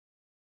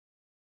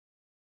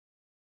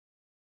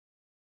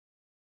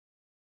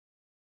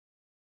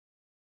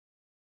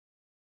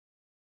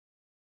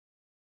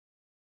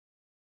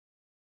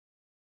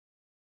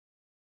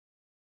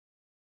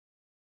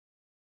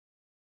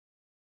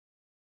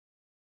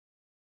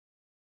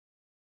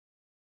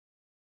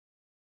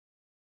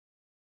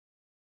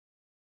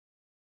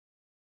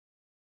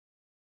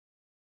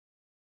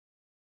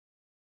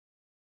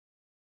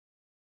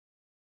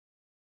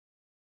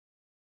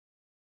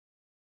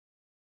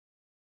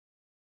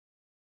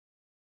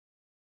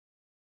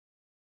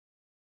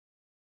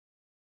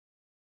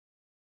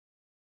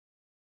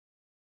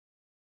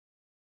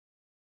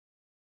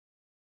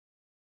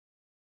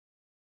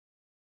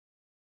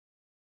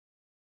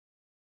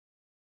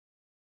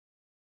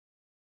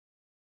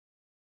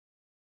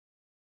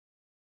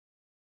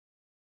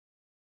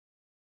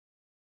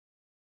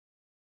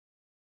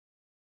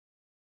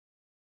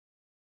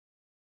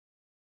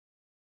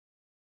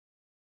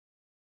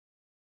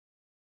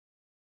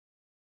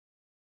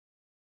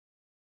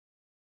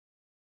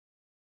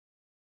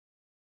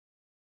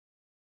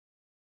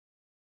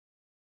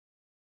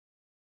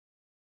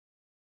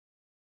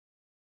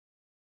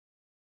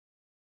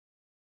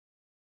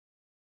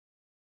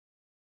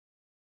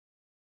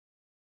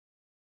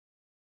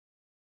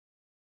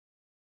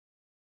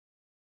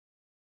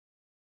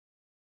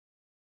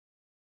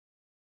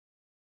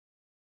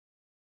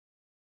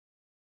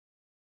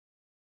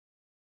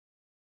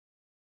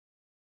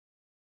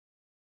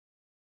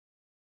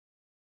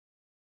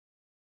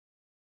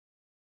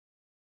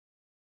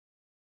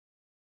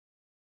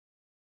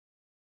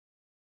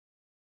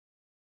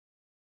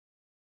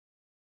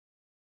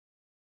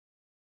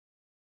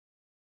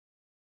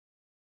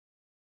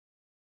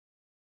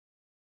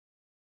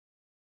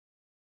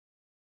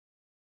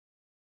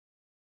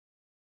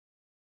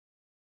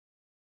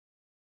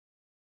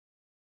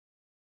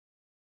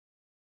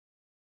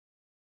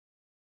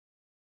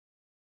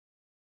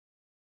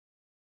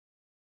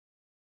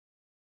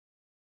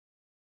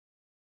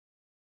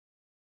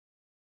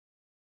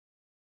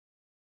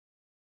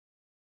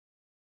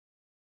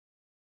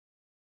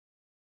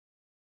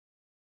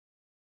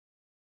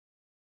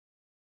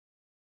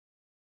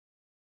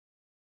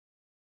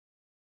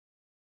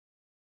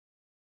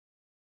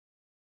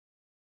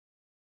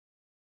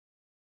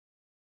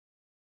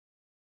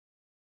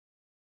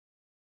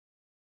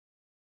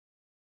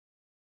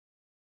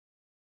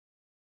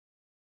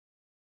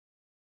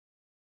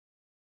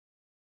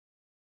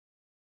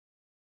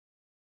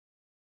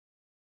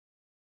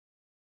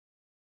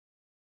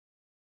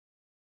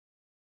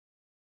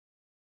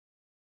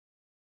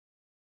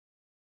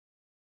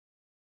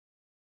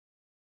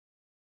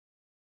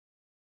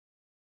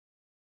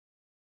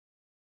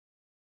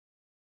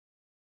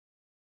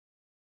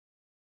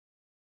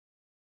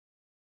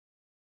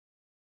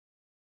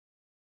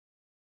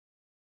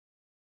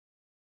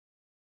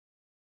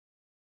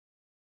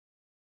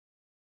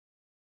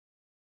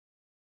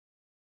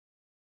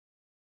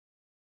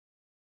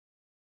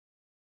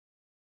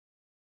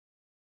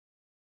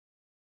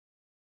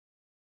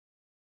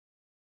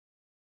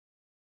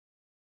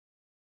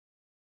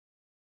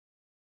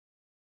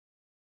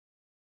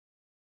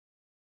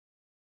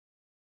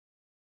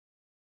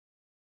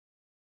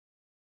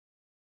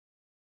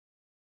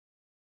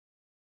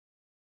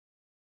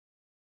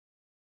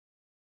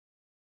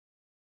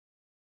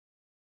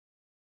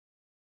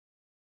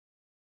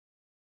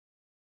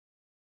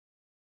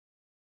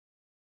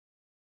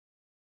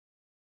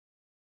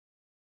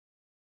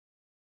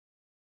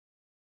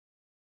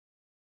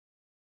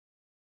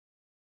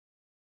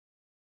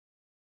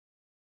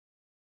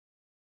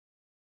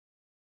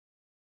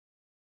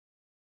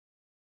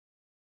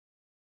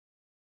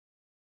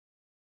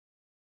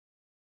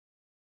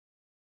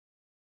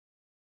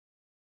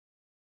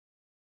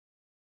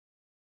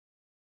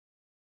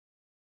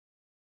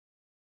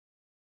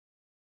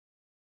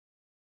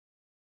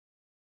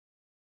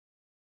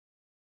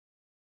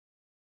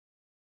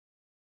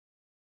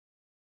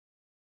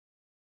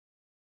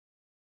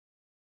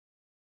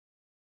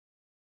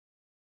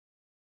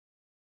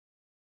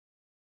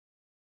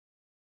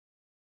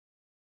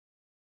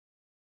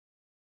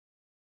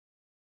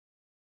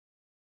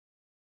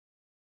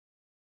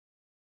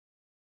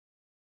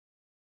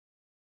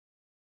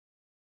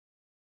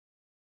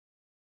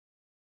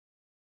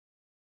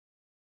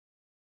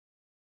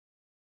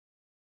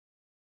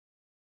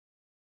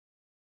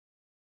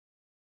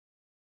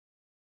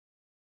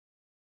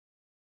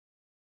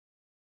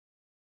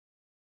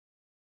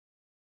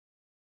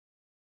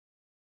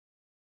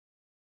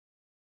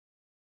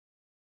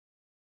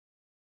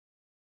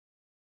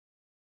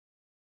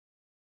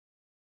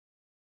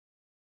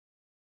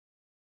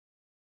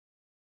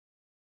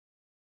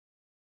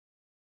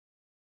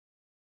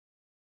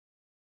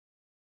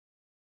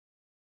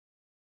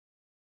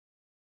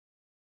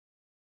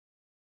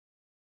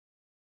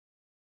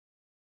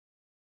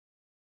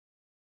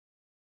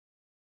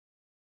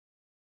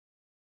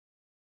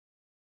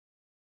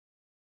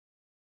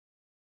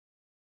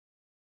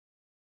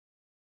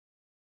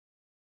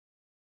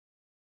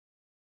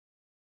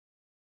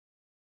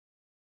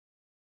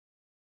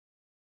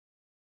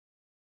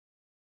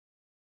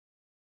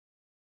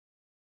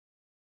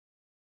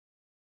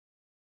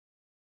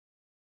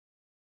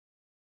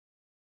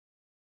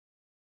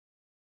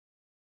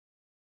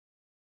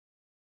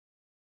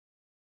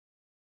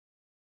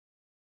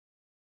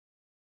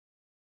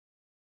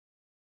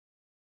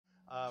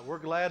We're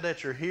glad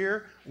that you're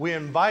here. We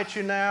invite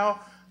you now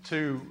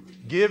to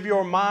give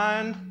your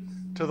mind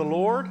to the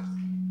Lord.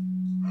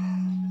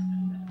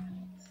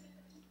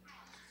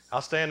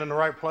 I'll stand in the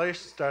right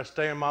place,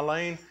 stay in my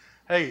lane.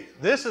 Hey,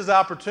 this is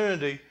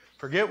opportunity.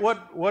 Forget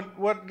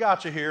what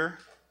got you here,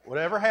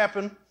 whatever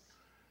happened,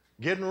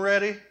 getting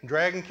ready,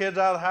 dragging kids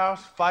out of the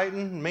house,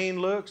 fighting, mean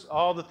looks,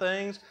 all the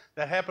things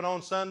that happen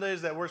on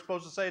Sundays that we're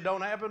supposed to say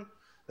don't happen.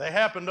 They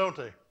happen, don't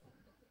they?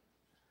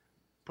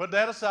 Put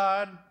that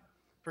aside.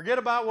 Forget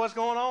about what's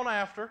going on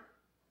after.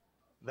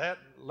 That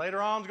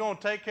later on is going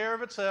to take care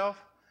of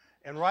itself.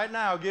 And right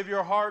now, give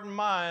your heart and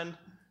mind,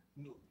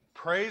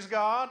 praise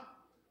God.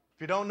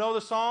 If you don't know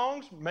the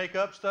songs, make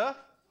up stuff.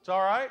 It's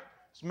all right.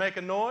 Just make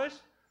a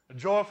noise, a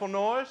joyful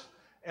noise,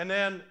 and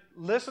then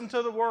listen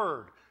to the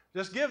Word.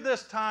 Just give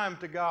this time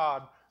to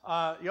God.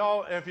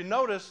 Y'all, if you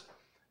notice,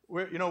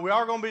 we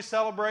are going to be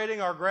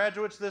celebrating our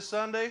graduates this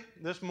Sunday,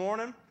 this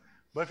morning.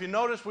 But if you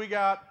notice, we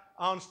got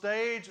on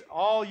stage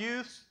all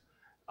youths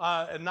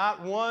and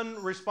not one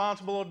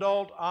responsible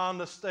adult on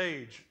the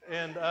stage.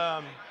 And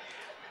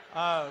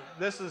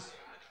this is...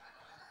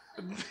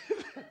 Did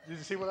you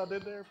see what I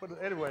did there?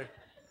 But anyway...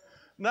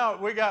 No,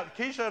 we got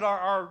Keisha at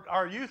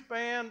our youth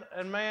band,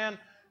 and man,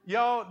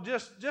 y'all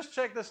just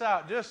check this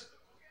out.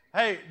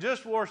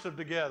 Just worship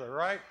together,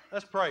 right?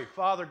 Let's pray.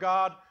 Father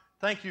God,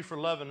 thank you for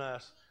loving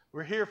us.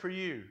 We're here for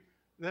you.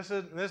 This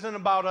isn't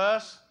about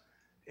us.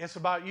 It's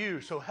about you.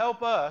 So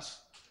help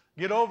us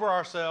get over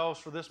ourselves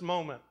for this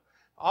moment.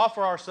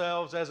 Offer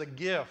ourselves as a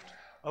gift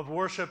of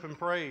worship and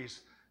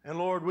praise. And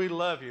Lord, we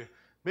love you.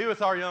 Be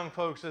with our young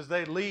folks as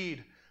they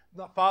lead.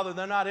 Father,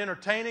 they're not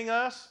entertaining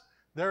us.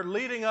 They're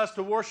leading us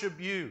to worship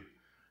you.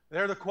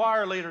 They're the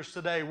choir leaders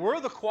today.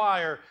 We're the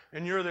choir,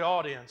 and you're the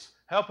audience.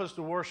 Help us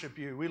to worship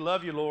you. We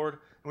love you, Lord,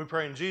 and we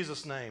pray in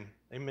Jesus' name.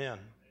 Amen.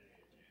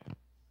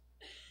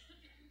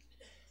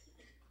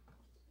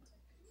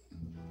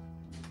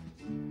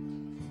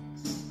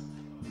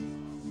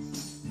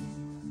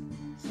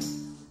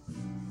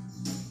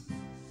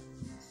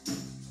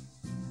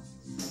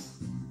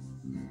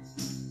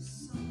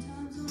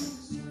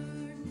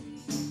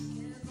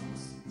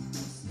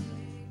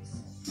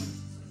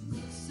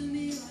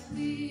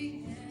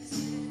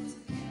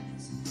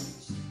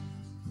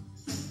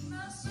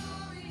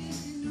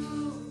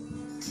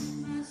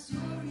 My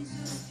story's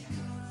just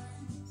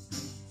begun.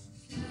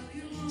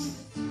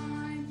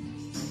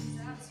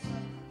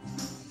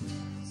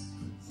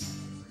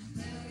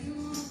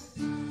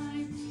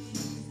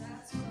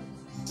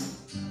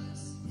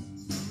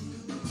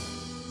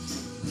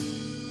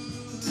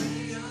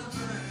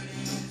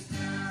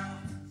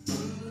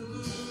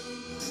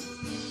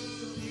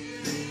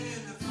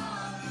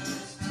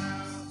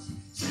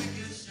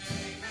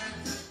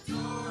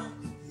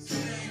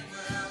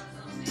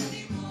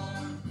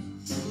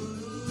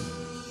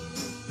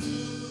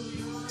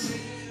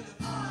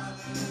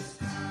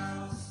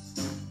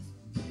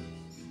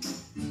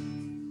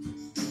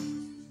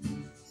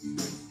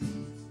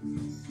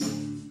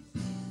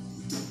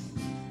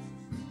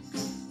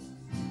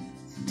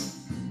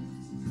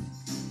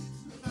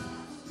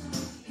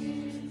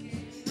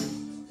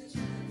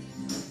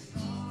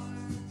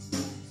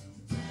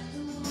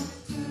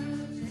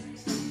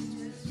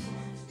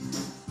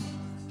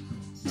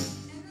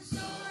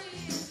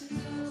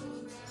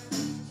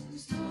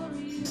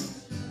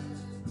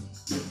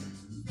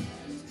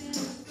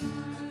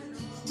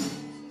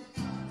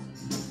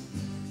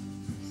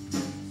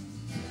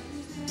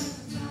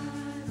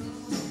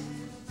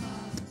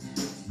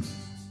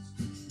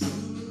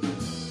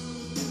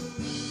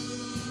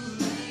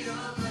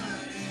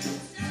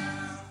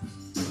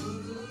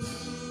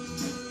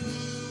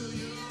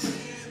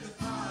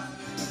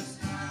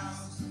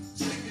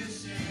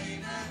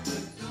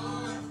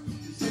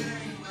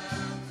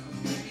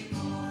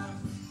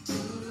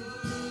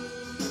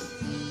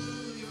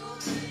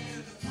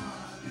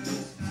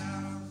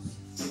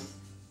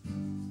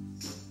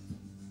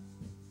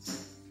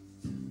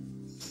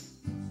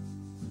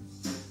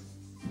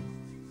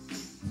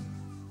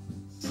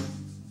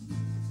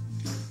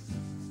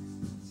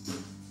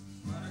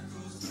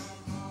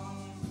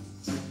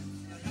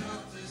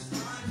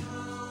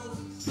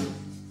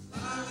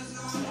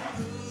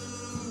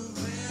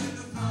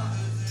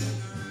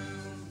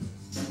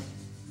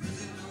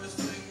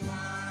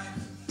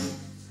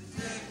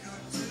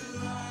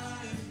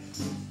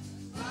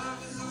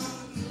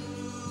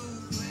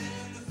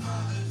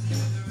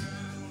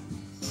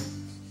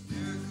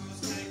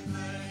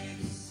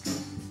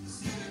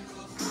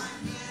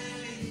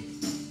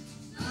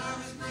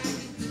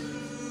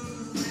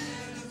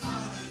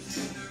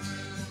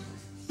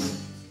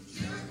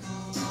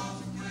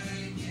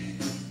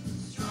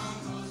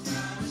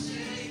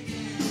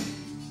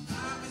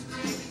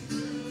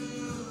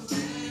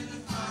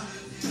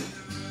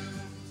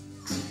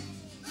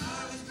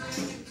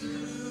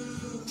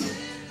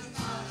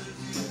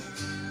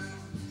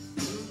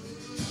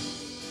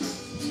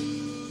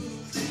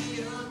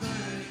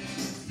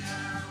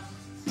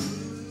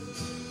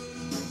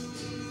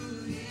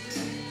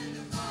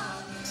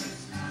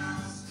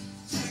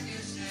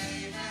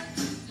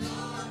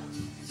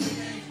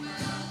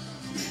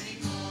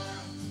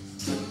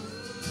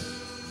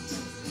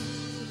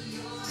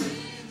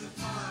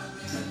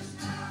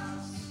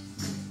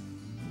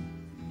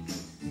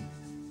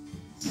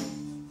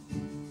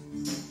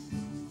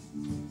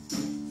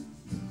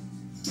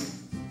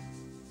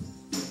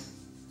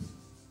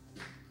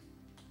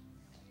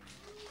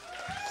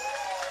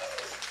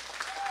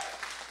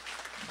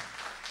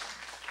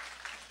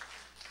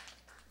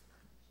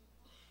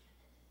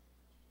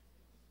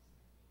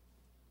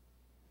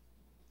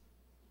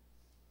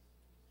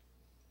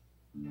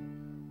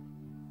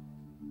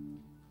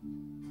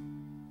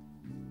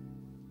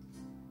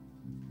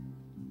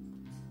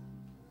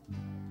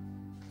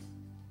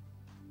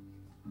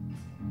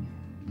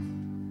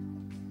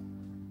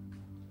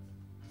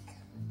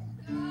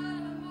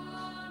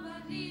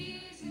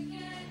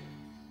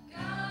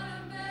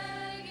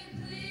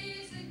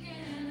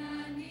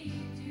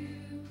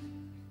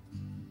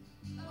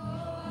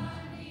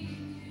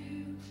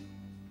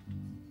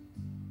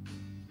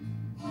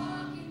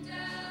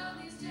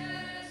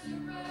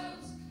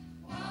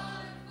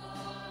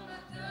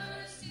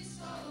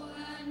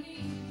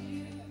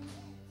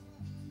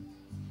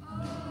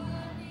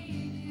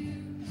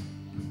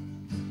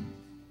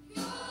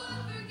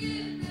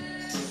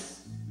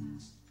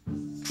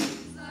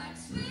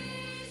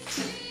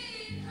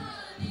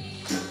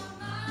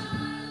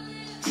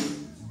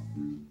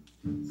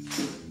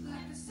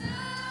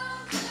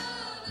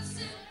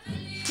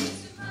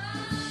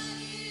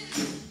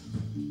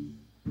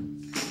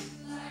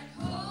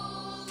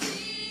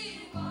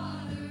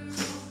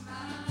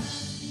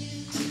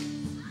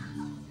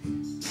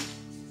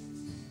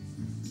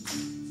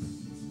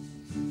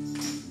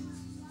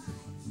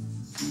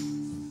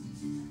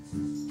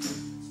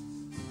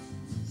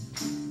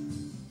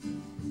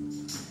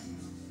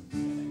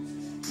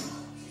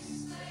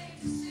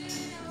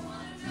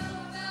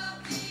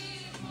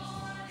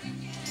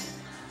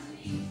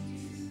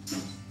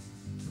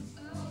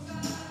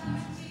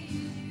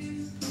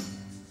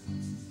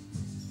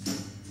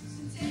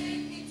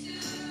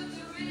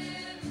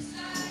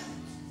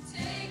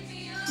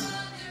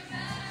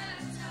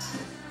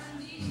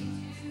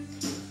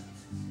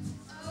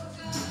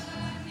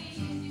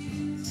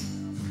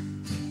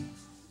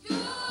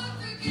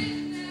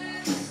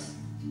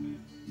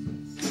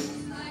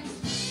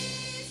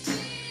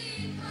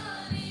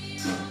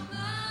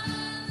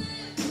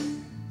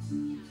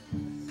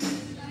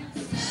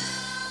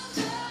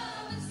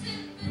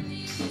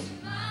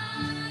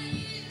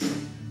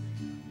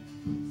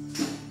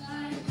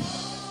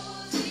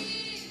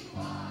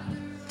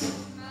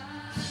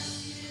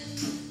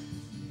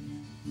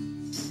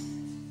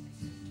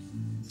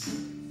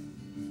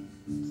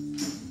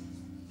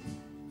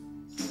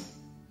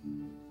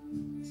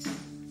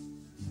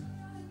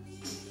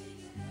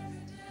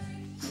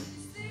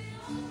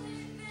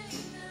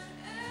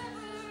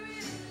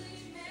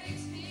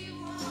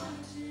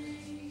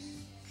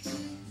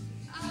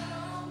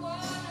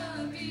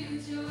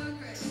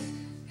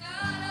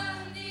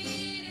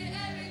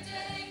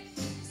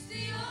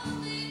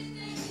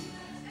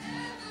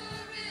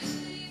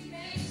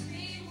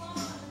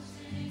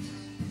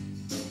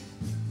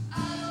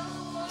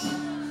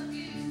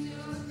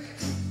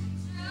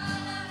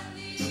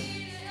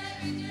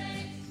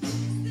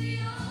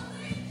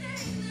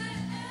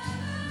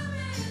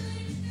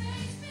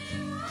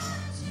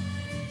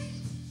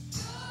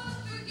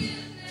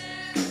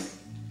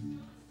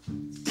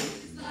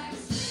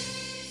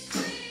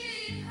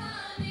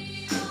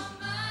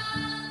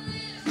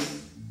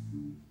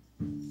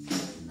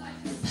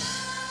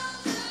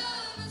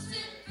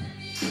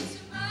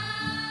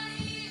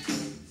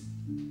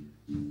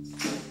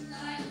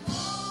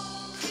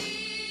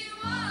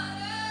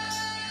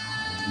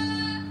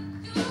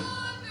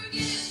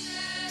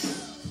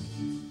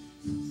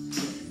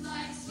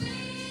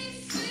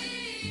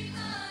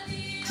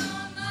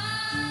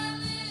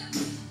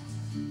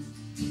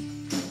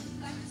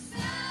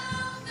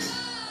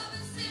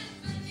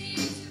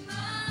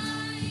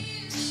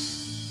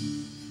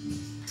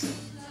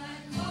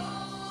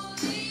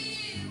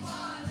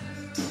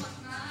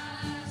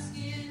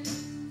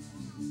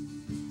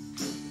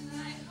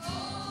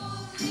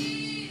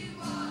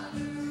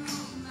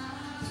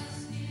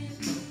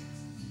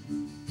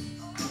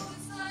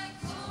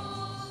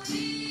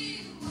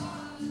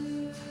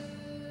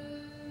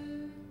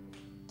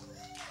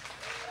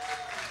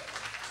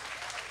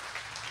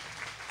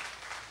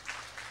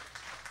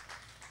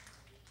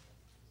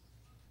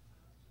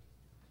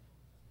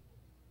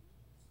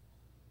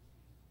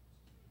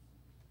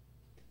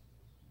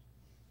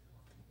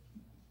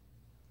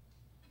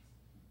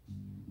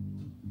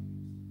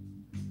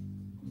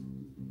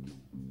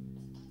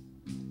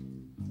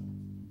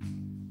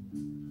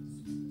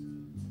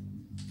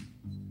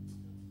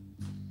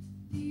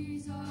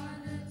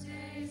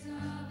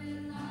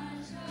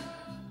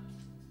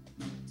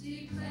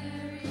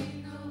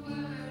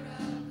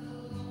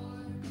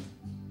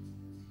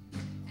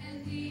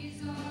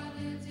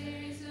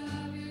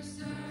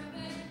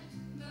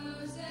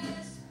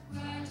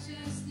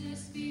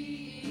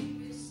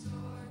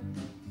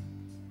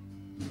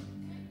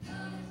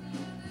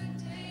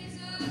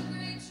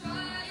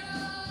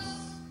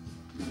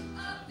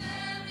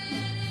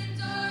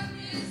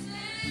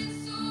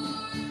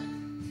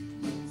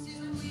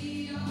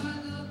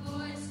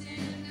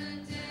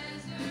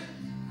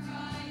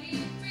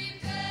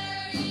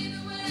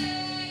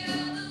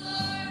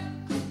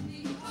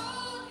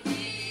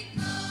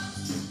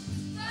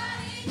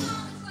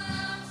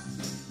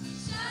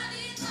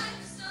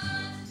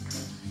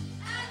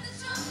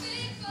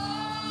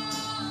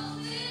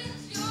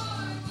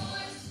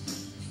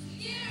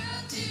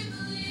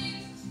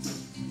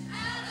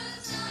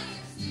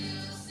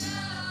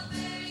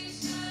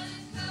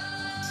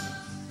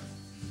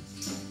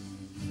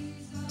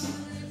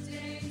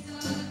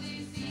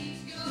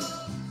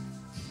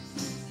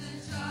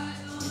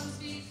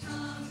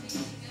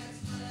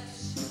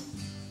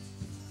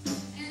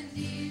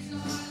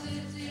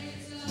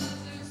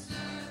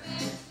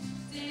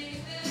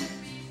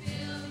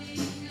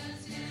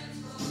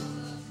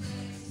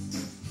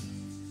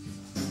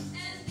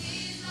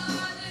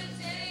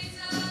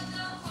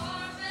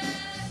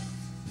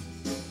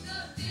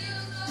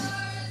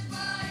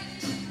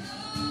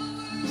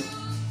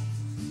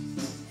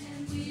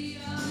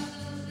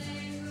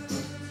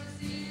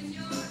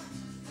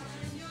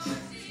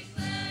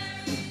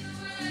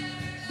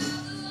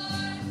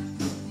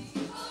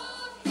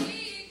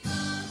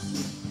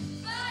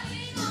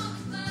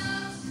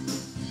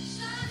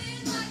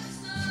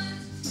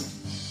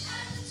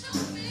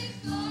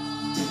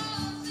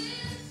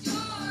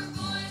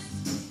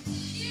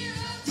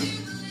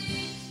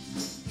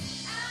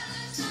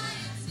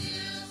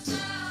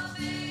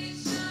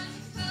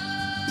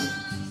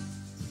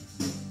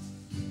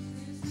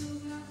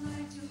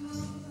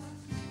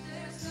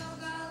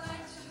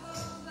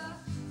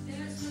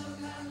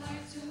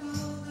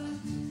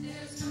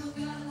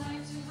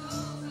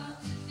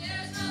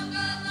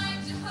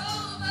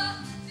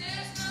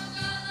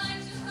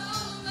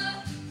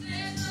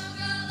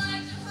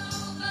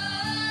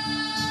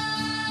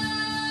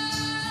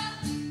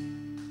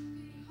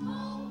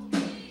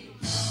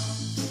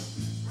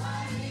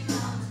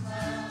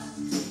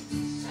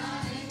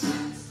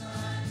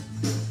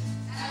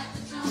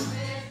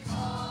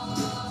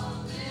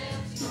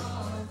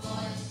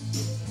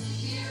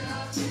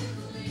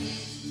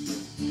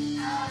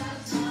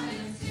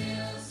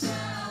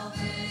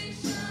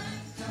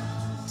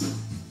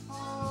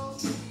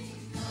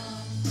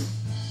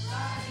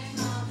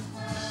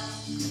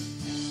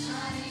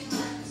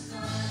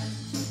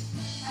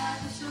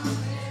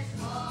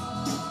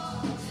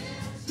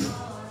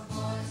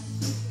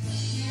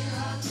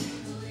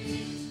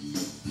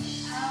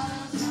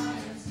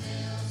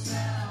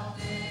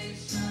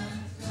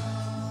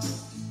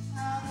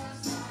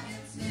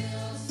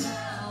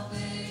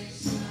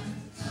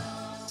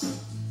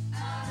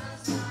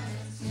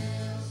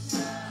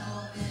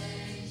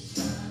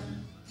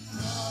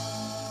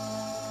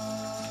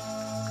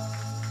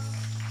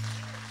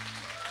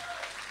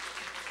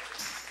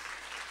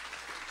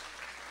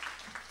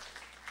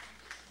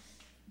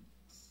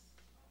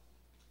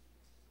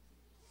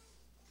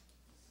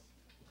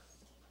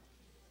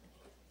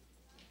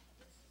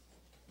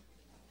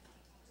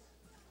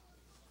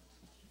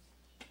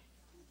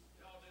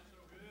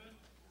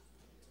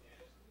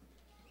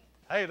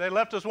 Hey, they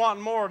left us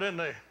wanting more, didn't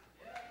they?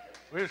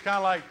 We was kind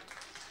of like,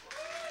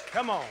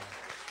 come on.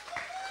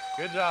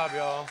 Good job,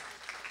 y'all.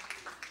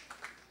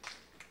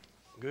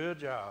 Good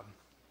job.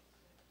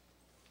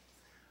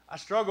 I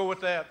struggle with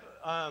that.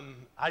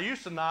 I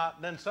used to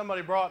not. Then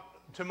somebody brought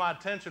to my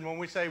attention when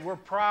we say we're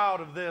proud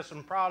of this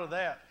and proud of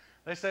that.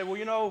 They say, well,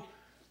 you know,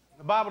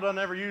 the Bible doesn't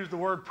ever use the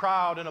word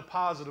proud in a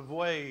positive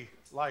way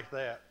like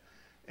that.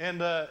 And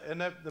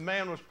the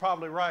man was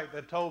probably right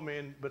that told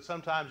me, but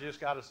sometimes you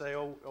just got to say,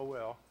 oh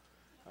well,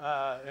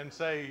 and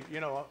say, you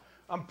know,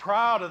 I'm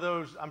proud of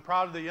those. I'm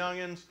proud of the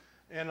youngins,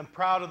 and I'm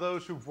proud of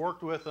those who've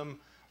worked with them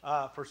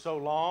for so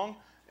long.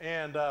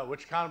 And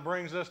which kind of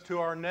brings us to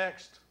our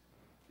next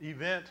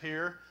event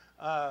here.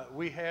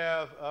 We're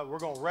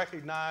going to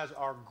recognize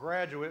our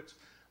graduates,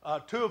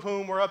 two of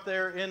whom were up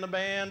there in the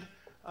band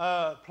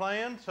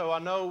playing. So I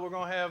know we're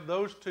going to have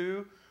those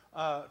two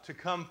to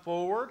come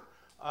forward.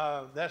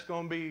 That's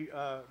going to be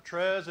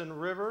Trez and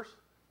Rivers.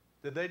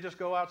 Did they just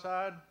go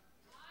outside?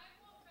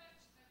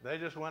 They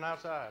just went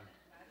outside.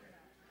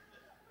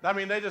 I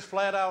mean, they just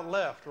flat out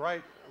left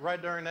right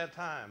during that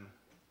time.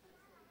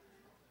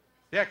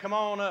 Yeah, come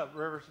on up,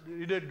 Rivers.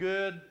 You did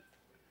good.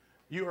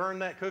 You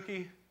earned that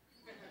cookie.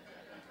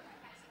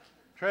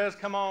 Trez,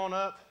 come on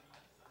up.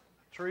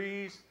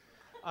 Trees.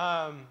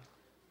 I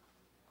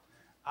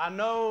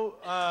know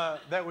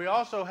that we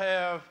also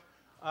have,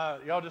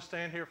 y'all just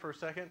stand here for a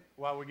second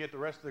while we get the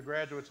rest of the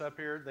graduates up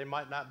here. They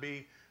might not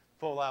be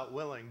full out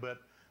willing, but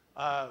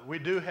we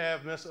do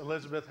have Miss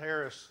Elizabeth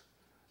Harris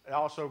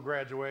also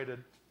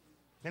graduated.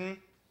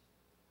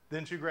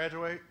 Didn't you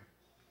graduate?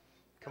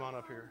 Come on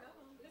up here.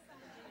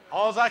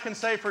 All I can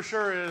say for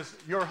sure is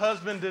your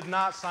husband did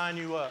not sign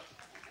you up.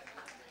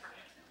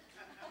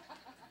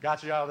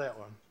 Got you out of that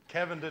one.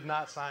 Kevin did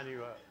not sign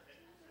you up.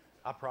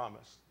 I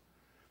promise.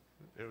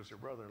 It was your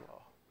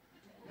brother-in-law.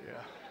 Yeah.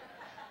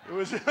 It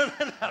was.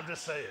 I'm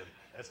just saying.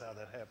 That's how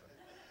that happened.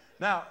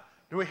 Now,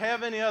 do we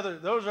have any other?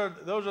 Those are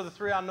the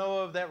three I know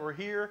of that were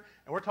here,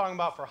 and we're talking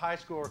about for high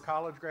school or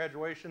college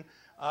graduation.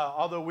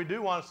 Although we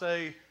do want to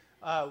say,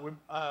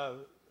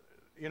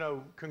 you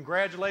know,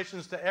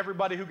 congratulations to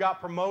everybody who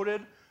got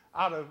promoted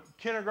out of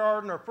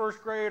kindergarten or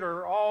first grade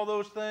or all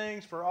those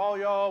things. For all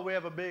y'all, we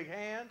have a big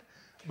hand.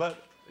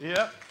 But,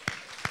 yep.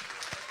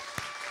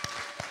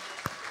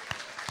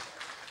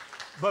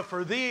 But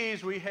for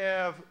these, we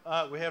have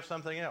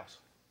something else.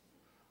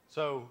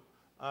 So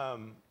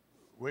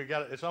we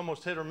got it's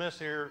almost hit or miss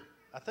here.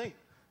 I think.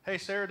 Hey,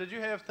 Sarah, did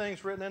you have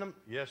things written in them?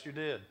 Yes, you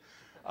did.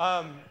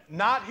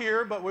 Not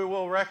here, but we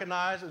will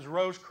recognize is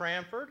Rose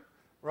Cranford.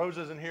 Rose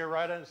isn't here,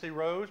 right? I didn't see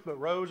Rose, but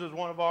Rose is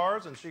one of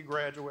ours, and she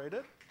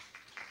graduated.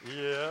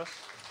 Yes.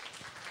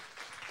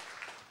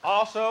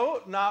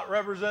 Also, not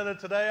represented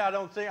today, I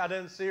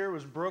didn't see her,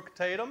 was Brooke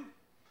Tatum.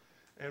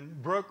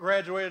 And Brooke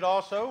graduated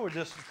also. We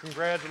just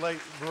congratulate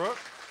Brooke.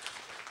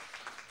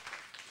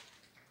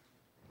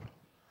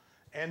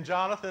 And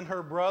Jonathan,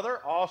 her brother,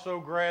 also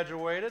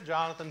graduated,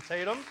 Jonathan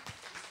Tatum.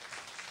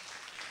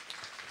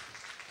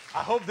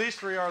 I hope these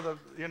three are the,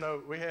 you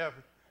know, we have,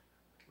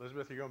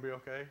 Elizabeth, you going to be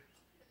okay?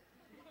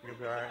 You're going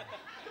to be all right?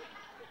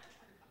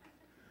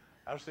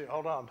 I see,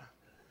 hold on.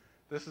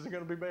 This isn't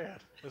going to be bad.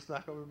 It's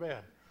not going to be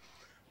bad.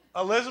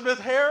 Elizabeth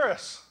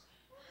Harris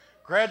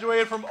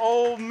graduated from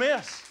Ole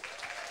Miss.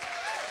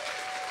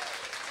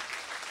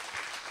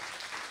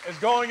 Is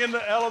going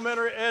into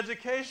elementary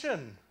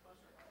education.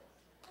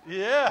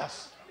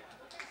 Yes.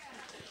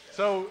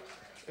 So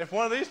if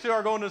one of these two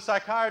are going to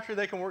psychiatry,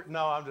 they can work.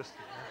 No, I'm just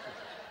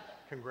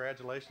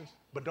congratulations.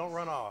 But don't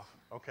run off,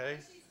 okay?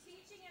 She's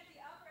teaching at the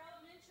upper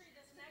elementary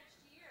this next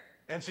year.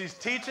 And she's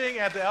teaching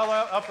at the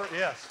upper,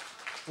 yes.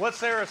 What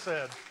Sarah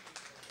said.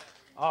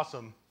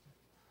 Awesome.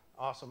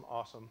 Awesome,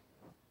 awesome.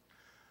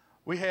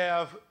 We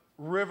have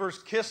Rivers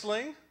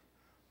Kissling,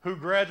 who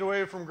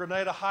graduated from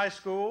Grenada High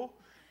School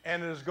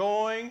and is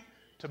going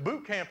to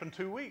boot camp in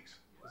 2 weeks.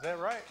 Is that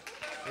right?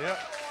 Yep.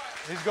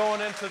 He's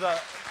going into the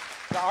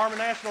Army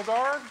National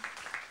Guard.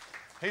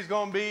 He's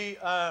going to be,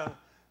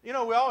 you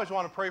know, we always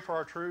want to pray for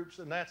our troops,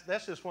 and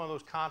that's just one of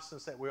those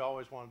constants that we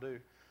always want to do.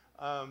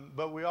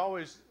 But we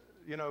always,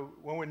 you know,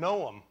 when we know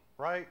them,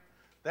 right,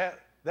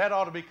 that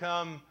ought to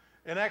become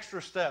an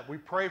extra step. We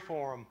pray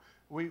for them.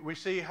 We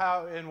see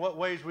how, in what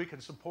ways we can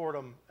support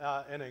them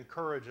and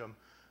encourage them.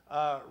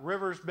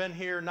 River's been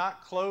here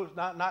not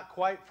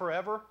quite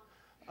forever,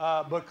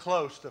 but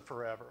close to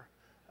forever.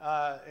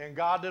 And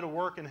God did a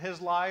work in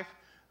his life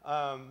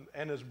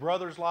and his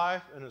brother's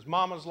life and his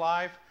mama's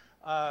life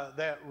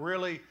that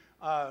really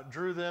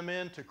drew them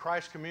into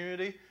Christ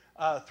Community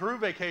through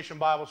Vacation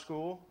Bible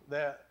School.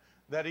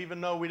 That even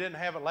though we didn't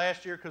have it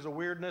last year because of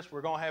weirdness,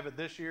 we're going to have it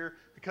this year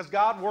because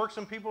God works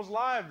in people's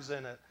lives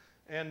in it,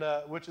 and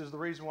which is the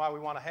reason why we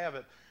want to have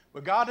it.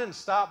 But God didn't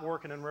stop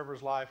working in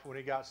River's life when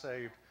he got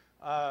saved.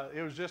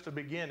 It was just a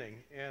beginning,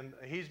 and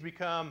he's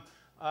become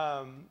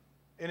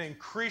an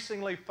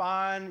increasingly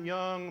fine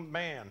young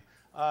man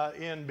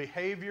in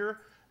behavior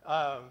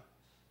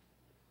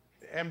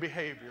and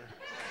behavior.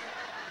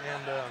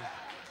 And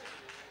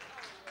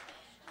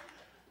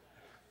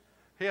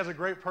He has a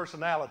great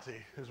personality,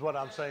 is what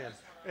I'm saying.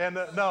 And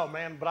no,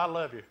 man, but I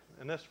love you.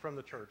 And this is from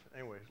the church.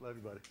 Anyways, love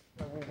you, buddy.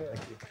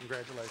 Thank you.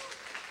 Congratulations.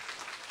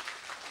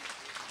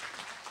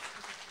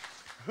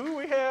 Who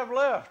we have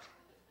left?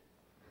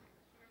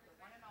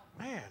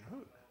 Man,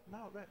 who?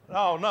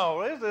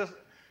 No.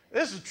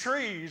 This is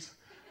trees.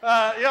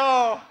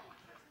 Y'all,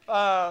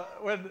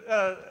 when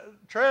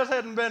Trez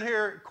hadn't been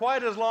here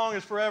quite as long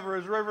as forever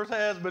as Rivers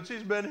has, but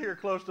she's been here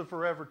close to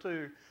forever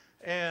too.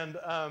 And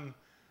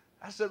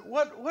I said,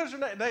 "What's your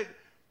name?"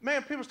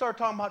 Man, people start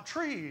talking about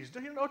trees.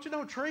 Don't you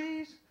know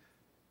trees?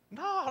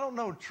 No, I don't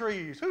know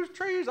trees. Who's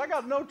trees? I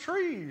got no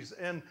trees.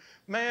 And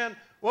man,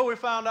 what we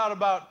found out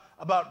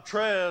about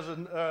Trez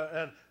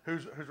and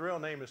whose real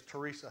name is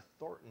Teresa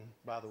Thornton,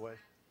 by the way.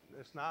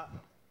 It's not.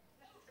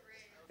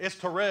 It's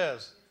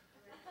Therese.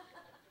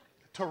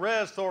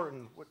 Therese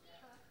Thornton.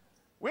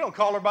 We don't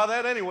call her by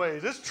that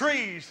anyways. It's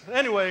trees.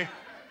 Anyway,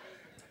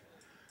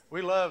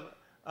 we love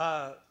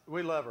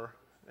her.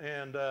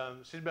 And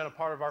she's been a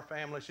part of our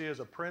family. She is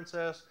a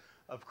princess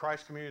of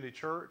Christ Community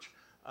Church.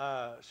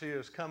 She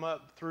has come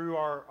up through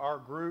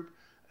our group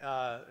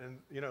and,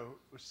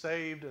 was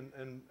saved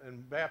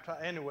and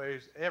baptized.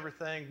 Anyways,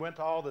 everything, went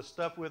to all this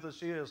stuff with us.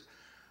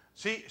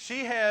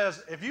 She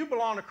has, if you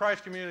belong to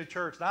Christ Community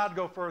Church, and I'd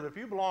go further, if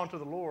you belong to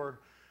the Lord,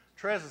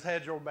 Trez has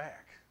had your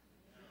back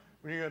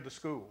when you go to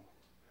school.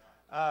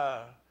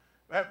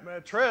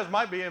 Trez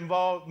might be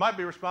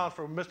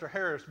responsible for Mr.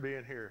 Harris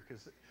being here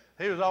because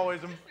she was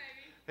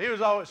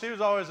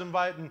always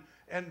inviting,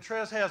 and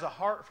Trez has a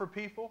heart for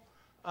people.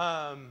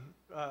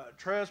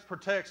 Trez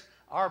protects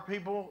our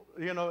people,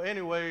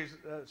 anyways.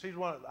 She's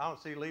I don't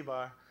see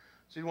Levi.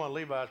 She's one of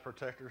Levi's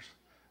protectors,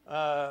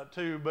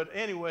 too. But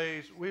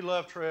anyways, we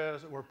love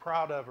Trez, and we're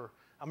proud of her.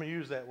 I'm going to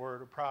use that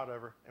word, we're proud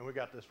of her, and we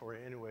got this for you.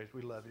 Anyways,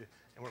 we love you,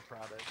 and we're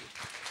proud of you.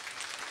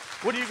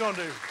 What are you going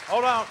to do?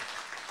 Hold on.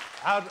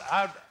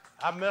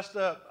 I messed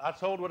up. I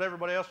told what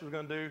everybody else was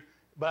going to do,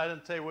 but I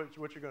didn't tell you what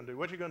you're going to do.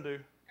 What you going to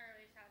do?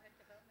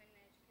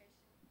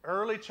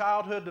 Early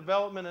childhood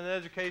development and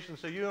education.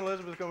 So you and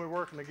Elizabeth are going to be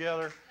working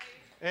together.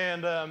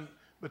 And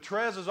but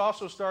Trez has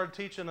also started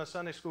teaching a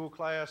Sunday school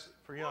class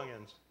for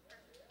youngins.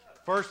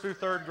 1st through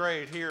 3rd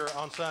grade here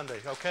on Sunday,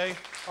 okay?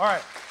 All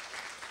right.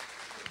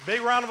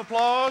 Big round of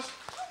applause.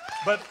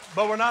 But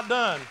we're not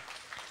done.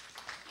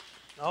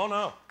 Oh,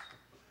 no.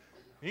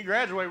 You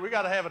graduate, we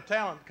got to have a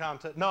talent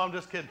contest. No, I'm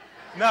just kidding.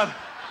 No.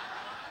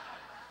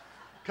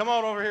 Come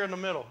on over here in the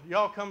middle.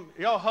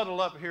 Y'all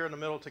huddle up here in the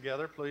middle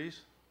together,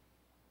 please.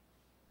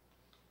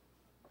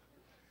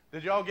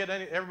 Did y'all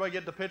everybody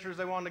get the pictures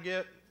they wanted to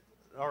get?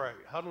 All right,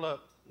 huddle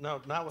up. No,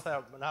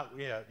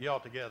 y'all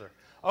together.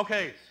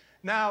 Okay,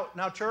 now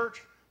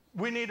church,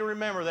 we need to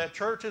remember that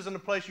church isn't a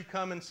place you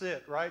come and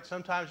sit, right?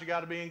 Sometimes you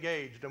got to be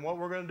engaged. And what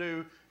we're going to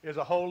do is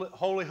a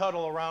holy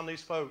huddle around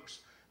these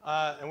folks.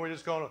 And we're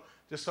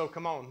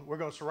come on, we're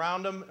going to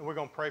surround them and we're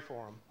going to pray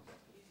for them.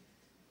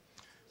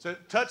 So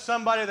touch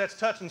somebody that's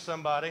touching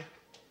somebody.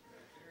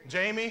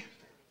 Jamie,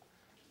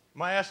 I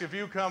might ask if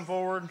you come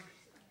forward.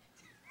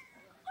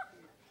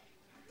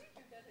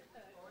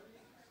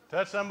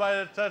 Touch somebody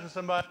that's touching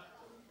somebody.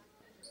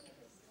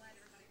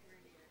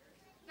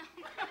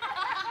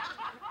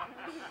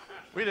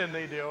 We didn't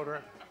need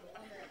deodorant.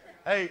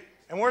 Hey,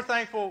 and we're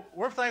thankful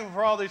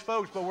for all these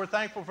folks, but we're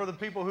thankful for the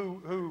people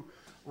who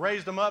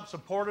raised them up,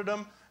 supported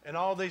them, and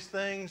all these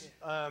things.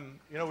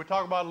 We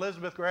talk about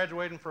Elizabeth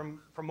graduating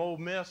from Ole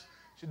Miss.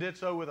 She did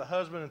so with a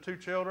husband and 2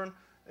 children.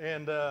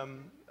 And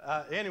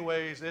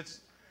anyways,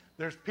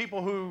 there's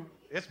people who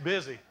it's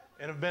busy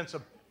and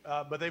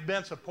but they've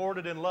been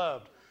supported and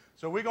loved.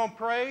 So we're going to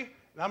pray,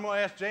 and I'm going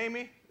to ask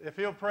Jamie if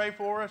he'll pray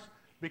for us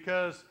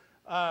because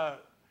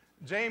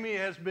Jamie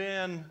has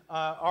been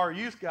our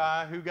youth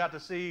guy who got to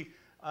see,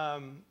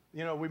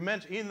 we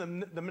mentioned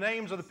even the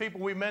names of the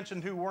people we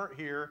mentioned who weren't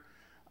here.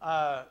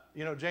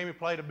 Jamie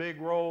played a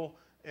big role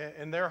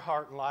in their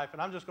heart and life.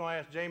 And I'm just going to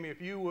ask Jamie if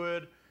you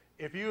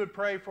would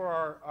pray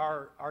for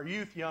our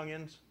youth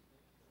youngins.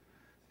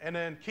 And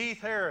then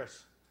Keith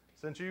Harris,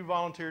 since you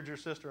volunteered your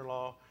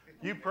sister-in-law,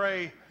 you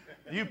pray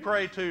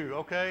too,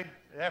 okay?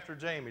 After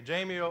Jamie.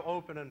 Jamie will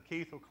open and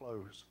Keith will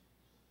close.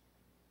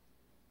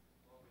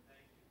 Lord, we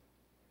thank you.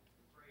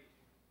 We praise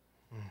you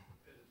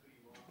because of who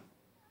you are.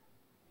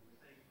 And we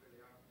thank you for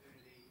the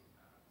opportunity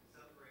to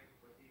celebrate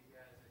what these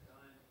guys have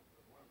done,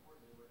 but more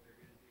importantly, what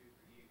they're going to do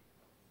for you.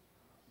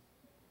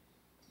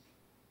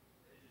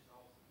 They're just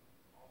awesome.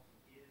 Awesome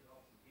kids,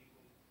 awesome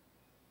people.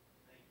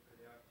 Thank you for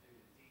the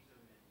opportunity to teach them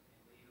and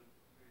lead them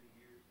through the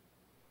years.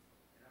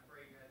 And I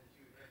pray, God, that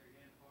you would have your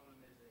hand upon them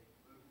as they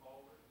move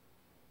forward.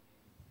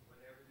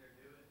 Whatever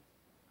they're doing,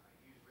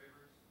 use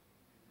Rivers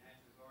and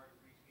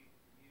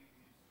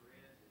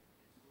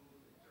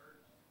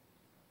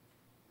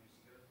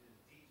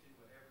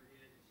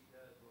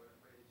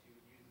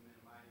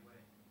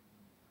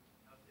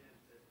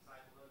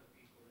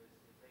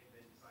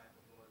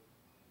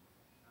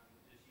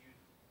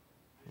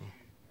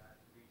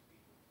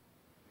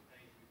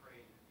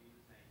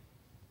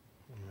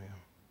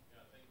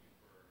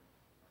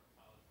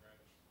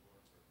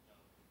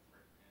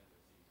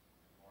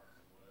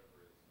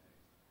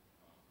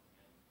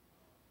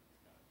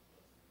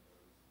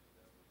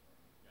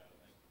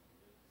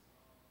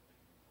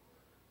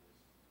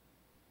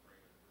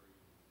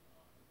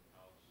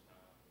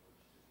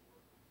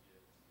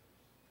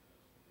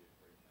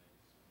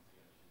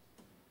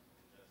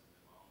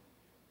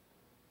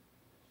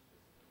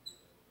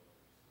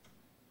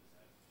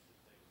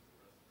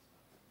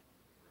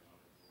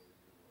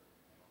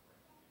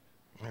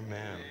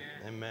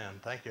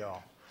Thank you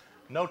all.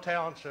 No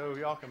talent show.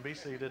 Y'all can be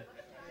seated.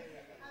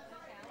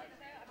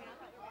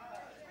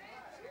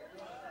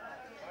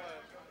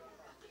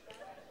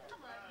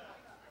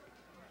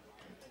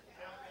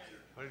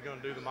 We were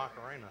going to do the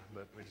Macarena,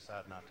 but we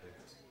decided not to.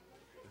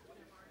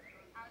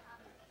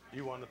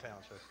 You won the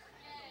talent show.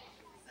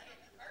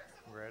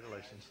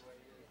 Congratulations.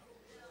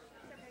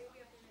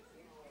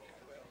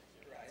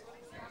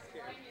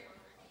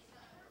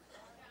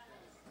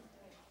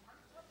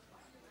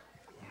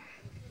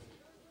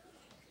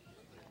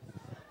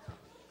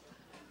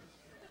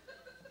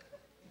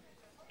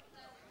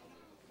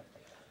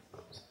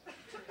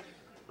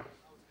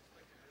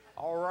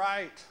 All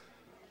right.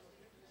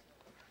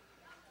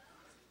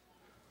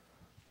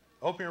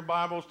 Open your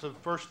Bibles to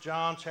 1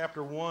 John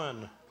chapter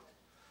 1.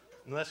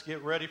 And let's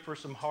get ready for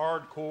some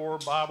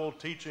hardcore Bible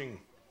teaching.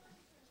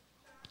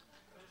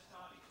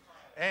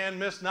 And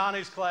Miss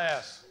Nani's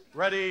class.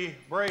 Ready,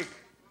 break.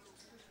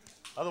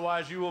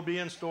 Otherwise, you will be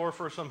in store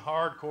for some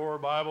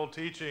hardcore Bible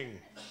teaching.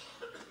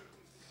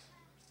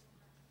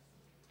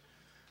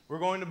 We're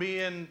going to be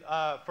in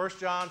 1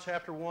 John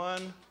chapter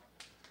 1.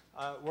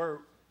 We're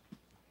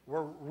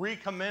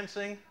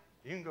recommencing.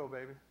 You can go,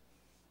 baby.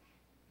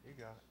 You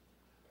got it.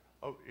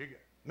 Oh,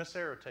 Miss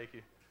Sarah will take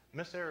you.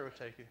 Miss Sarah will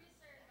take you.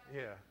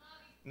 Yeah.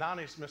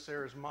 Nani's Miss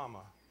Sarah's mama.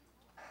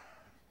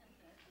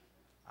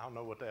 I don't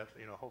know what that,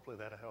 hopefully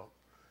that'll help.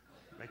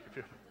 Make you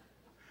feel,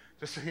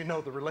 just so you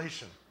know the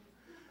relation.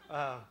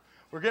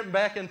 We're getting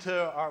back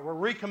into we're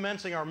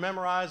recommencing our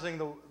Memorizing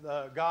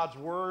the God's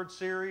Word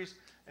series,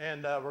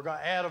 and we're going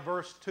to add a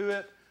verse to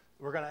it.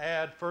 We're going to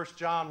add 1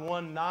 John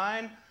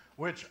 1:9,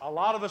 which a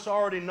lot of us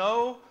already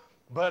know,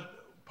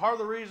 but part of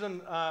the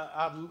reason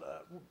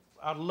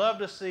I'd love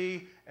to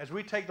see, as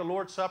we take the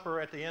Lord's Supper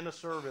at the end of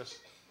service,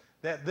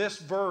 that this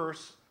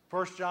verse,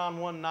 1 John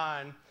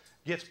 1:9,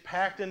 gets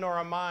packed into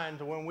our mind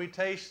to when we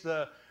taste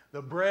the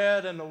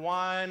bread and the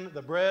wine,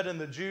 the bread and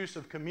the juice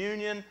of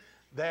communion,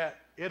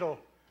 that it'll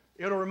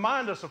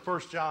remind us of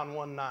 1 John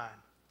 1:9.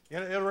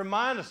 It'll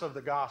remind us of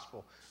the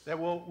gospel, that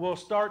we'll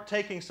start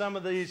taking some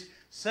of these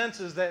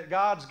senses that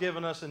God's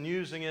given us and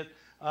using it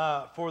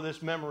for this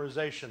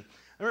memorization.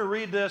 Let me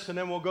read this, and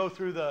then we'll go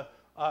through the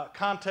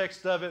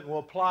context of it, and we'll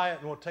apply it,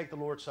 and we'll take the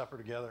Lord's Supper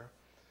together.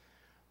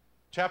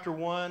 Chapter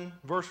 1,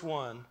 verse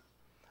 1.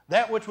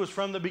 That which was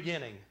from the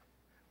beginning,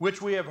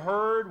 which we have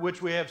heard,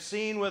 which we have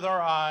seen with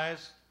our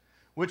eyes,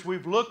 which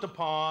we've looked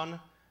upon,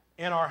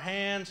 and our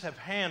hands have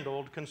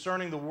handled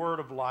concerning the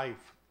word of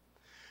life.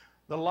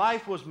 The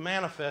life was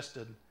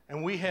manifested,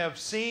 and we have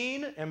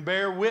seen and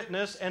bear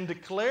witness and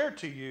declare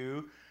to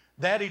you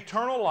that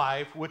eternal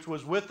life which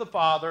was with the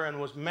Father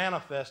and was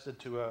manifested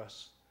to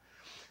us.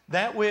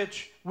 That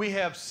which we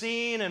have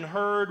seen and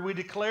heard we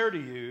declare to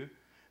you,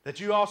 that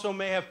you also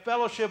may have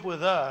fellowship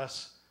with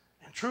us.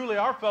 And truly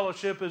our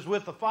fellowship is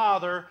with the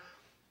Father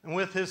and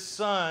with His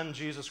Son,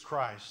 Jesus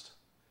Christ.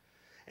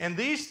 And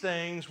these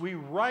things we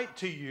write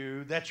to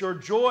you, that your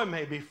joy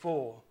may be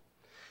full.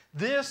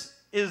 This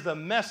is the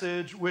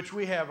message which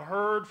we have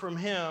heard from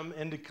Him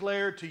and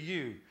declare to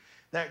you,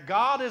 that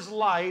God is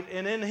light,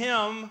 and in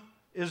Him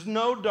is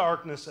no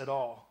darkness at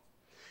all.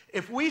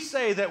 If we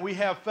say that we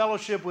have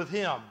fellowship with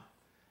Him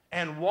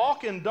and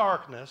walk in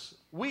darkness,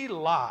 we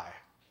lie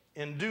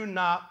and do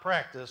not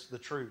practice the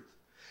truth.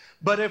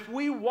 But if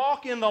we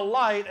walk in the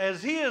light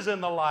as He is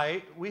in the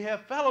light, we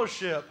have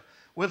fellowship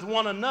with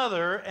one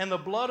another, and the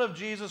blood of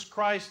Jesus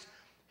Christ,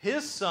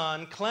 His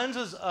Son,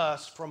 cleanses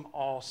us from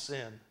all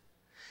sin.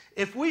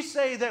 If we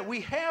say that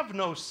we have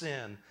no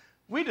sin,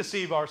 we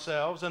deceive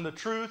ourselves, and the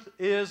truth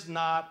is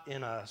not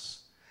in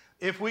us.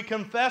 If we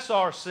confess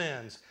our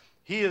sins,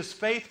 He is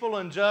faithful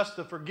and just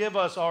to forgive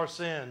us our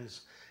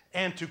sins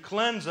and to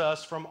cleanse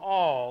us from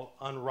all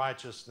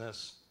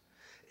unrighteousness.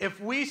 If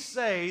we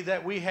say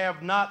that we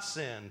have not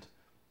sinned,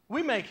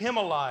 we make Him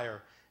a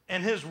liar,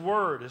 and His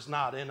word is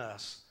not in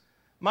us.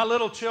 My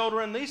little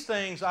children, these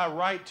things I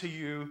write to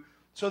you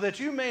so that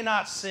you may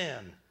not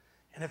sin.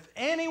 And if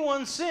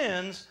anyone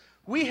sins,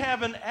 we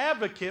have an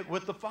advocate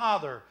with the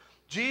Father,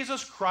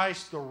 Jesus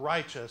Christ the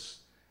righteous.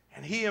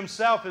 And He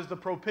Himself is the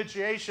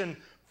propitiation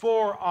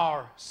for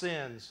our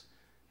sins,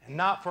 and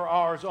not for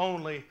ours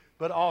only,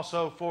 but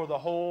also for the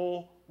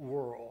whole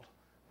world.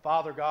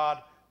 Father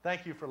God,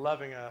 thank You for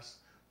loving us.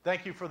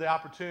 Thank You for the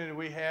opportunity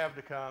we have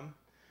to come,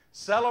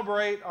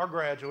 celebrate our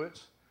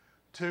graduates,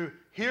 to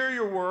hear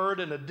Your word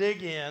and to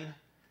dig in,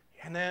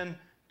 and then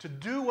to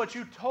do what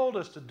You told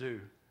us to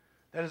do.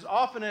 That as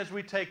often as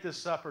we take this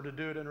supper, to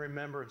do it in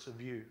remembrance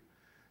of You.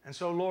 And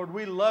so, Lord,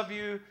 we love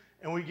You,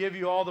 and we give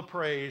You all the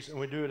praise, and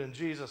we do it in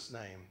Jesus'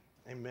 name.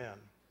 Amen.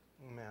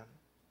 Amen.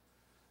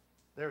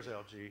 There's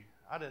LG.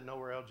 I didn't know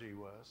where LG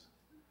was.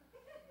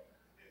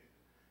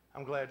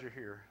 I'm glad you're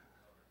here.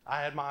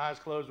 I had my eyes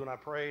closed when I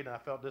prayed, and I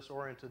felt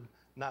disoriented,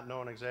 not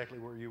knowing exactly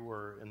where you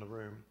were in the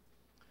room.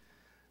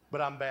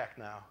 But I'm back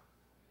now.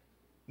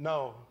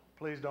 No,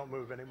 please don't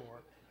move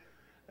anymore.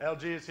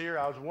 LG is here.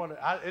 I was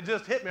wondering. It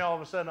just hit me all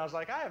of a sudden. I was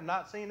like, I have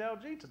not seen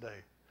LG today.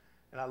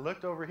 And I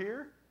looked over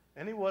here,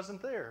 and he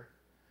wasn't there.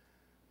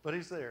 But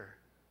he's there,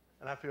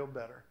 and I feel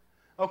better.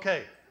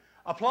 Okay,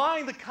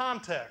 applying the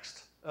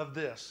context of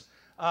this,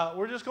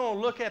 we're just going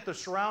to look at the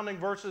surrounding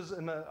verses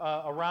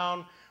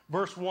around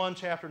verse 1,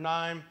 chapter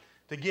 9,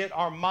 to get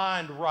our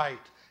mind right.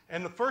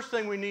 And the first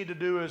thing we need to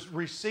do is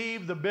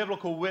receive the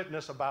biblical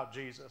witness about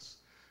Jesus.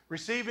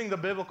 Receiving the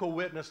biblical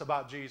witness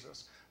about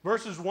Jesus.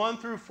 Verses 1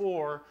 through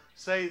 4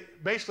 say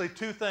basically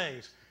two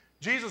things.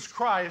 Jesus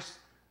Christ,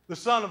 the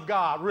Son of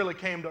God, really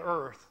came to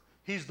earth.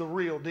 He's the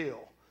real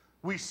deal.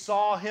 We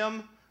saw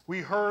him, we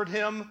heard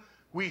him,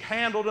 we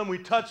handled him, we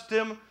touched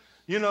him.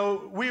 You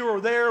know, we were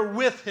there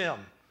with him.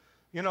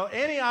 You know,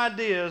 any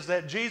ideas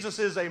that Jesus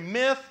is a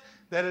myth,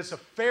 that it's a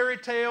fairy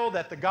tale,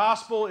 that the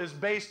gospel is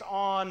based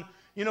on,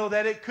 you know,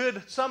 that it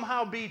could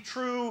somehow be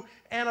true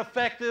and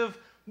effective,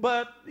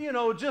 but, you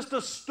know, just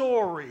a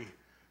story,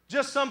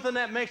 just something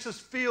that makes us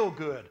feel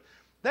good.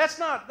 That's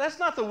not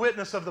the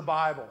witness of the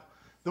Bible.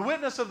 The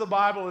witness of the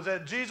Bible is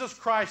that Jesus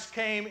Christ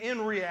came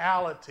in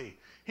reality.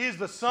 He's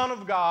the Son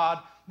of God,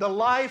 the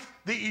life,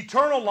 the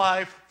eternal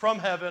life from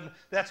heaven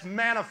that's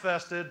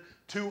manifested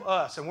to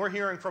us. And we're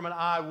hearing from an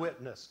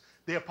eyewitness,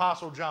 the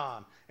Apostle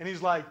John. And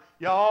he's like,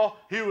 y'all,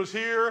 he was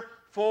here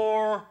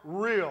for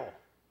real.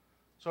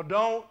 So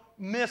don't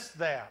miss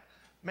that.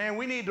 Man,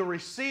 we need to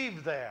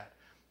receive that.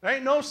 There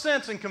ain't no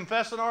sense in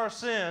confessing our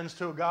sins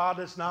to a God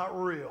that's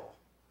not real.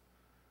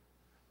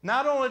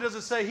 Not only does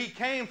it say he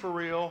came for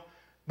real,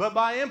 but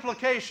by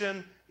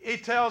implication,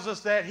 it tells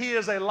us that he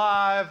is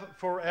alive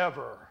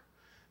forever.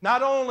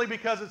 Not only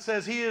because it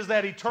says he is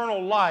that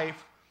eternal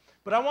life,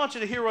 but I want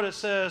you to hear what it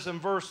says in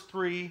verse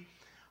 3.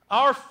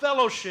 Our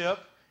fellowship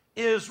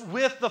is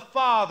with the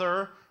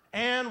Father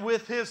and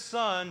with his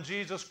Son,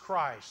 Jesus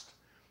Christ.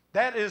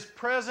 That is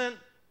present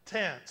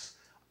tense.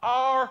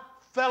 Our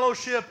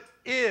fellowship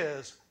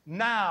is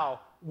now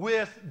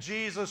with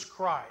Jesus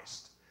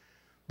Christ.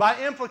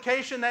 By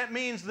implication, that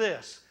means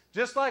this.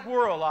 Just like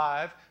we're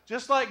alive,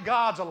 just like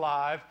God's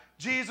alive,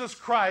 Jesus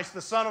Christ,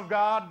 the Son of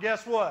God,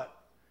 guess what?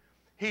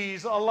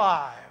 He's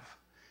alive.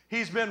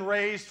 He's been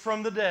raised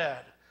from the dead.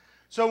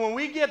 So when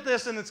we get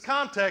this in its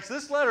context,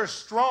 this letter's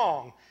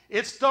strong.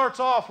 It starts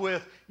off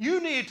with,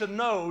 you need to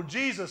know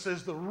Jesus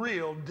is the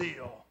real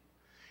deal.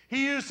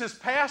 He used his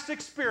past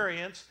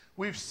experience.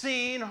 We've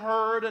seen,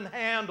 heard, and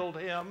handled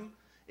him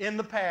in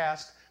the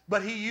past,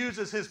 but he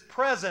uses his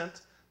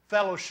present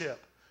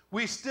fellowship.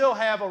 We still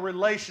have a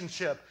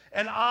relationship,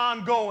 an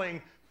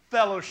ongoing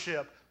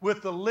fellowship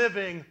with the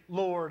living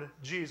Lord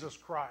Jesus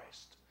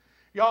Christ.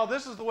 Y'all,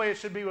 this is the way it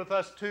should be with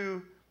us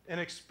too in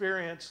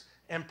experience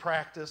and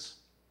practice.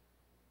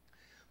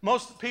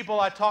 Most people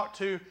I talk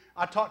to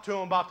them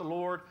about the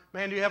Lord.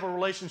 Man, do you have a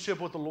relationship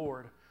with the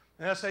Lord?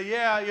 And I say,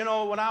 yeah, you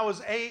know, when I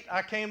was 8,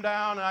 I came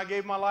down and I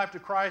gave my life to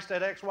Christ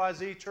at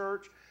XYZ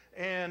church.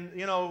 And,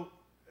 you know,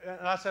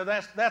 and I said,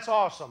 that's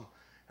awesome.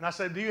 And I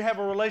said, do you have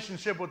a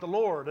relationship with the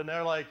Lord? And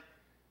they're like,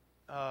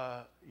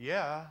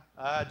 yeah,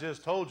 I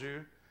just told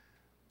you.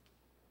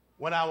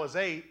 When I was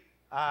 8,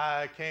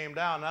 I came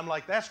down. And I'm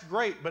like, that's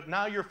great, but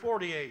now you're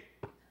 48.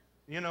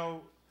 You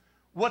know,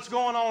 what's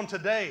going on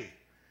today?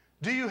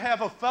 Do you have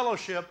a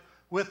fellowship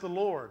with the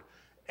Lord?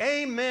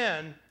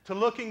 Amen to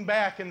looking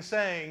back and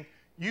saying,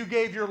 you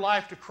gave your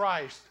life to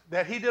Christ,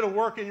 that he did a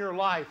work in your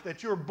life,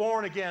 that you're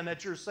born again,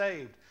 that you're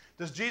saved.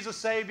 Does Jesus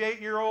save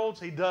 8-year-olds?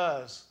 He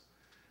does.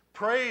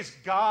 Praise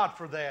God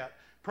for that.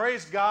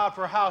 Praise God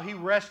for how he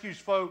rescues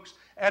folks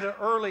at an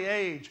early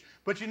age.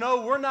 But you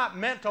know, we're not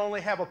meant to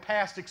only have a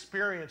past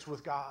experience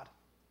with God.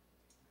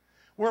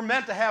 We're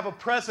meant to have a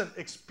present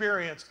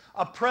experience,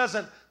 a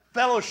present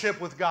fellowship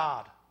with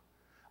God,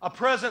 a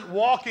present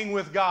walking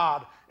with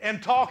God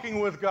and talking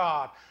with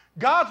God.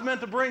 God's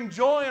meant to bring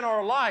joy in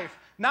our life,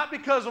 not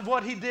because of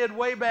what he did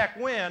way back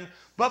when,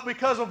 but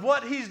because of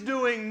what he's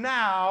doing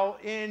now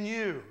in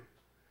you.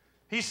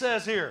 He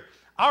says here,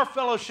 our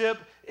fellowship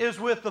is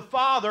with the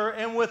Father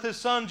and with his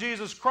Son,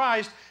 Jesus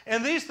Christ,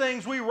 and these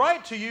things we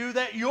write to you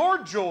that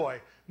your joy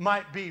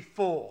might be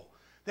full,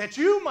 that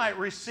you might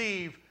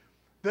receive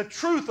the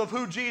truth of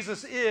who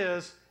Jesus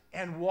is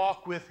and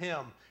walk with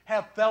him,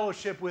 have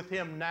fellowship with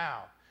him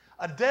now.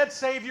 A dead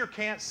Savior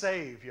can't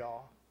save,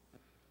 y'all.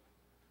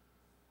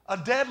 A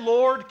dead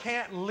Lord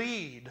can't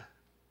lead.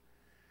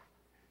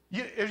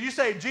 If you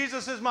say,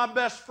 Jesus is my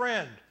best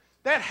friend,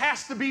 that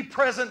has to be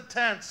present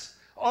tense.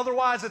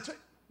 Otherwise, it's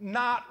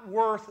not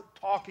worth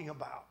talking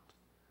about.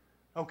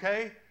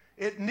 Okay?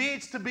 It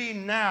needs to be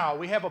now.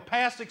 We have a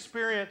past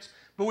experience,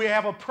 but we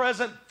have a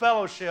present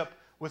fellowship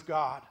with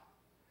God.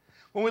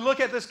 When we look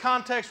at this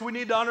context, we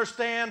need to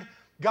understand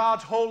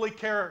God's holy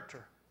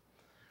character.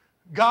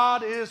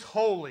 God is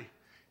holy.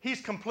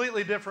 He's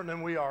completely different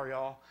than we are,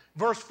 y'all.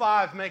 Verse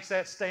 5 makes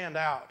that stand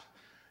out.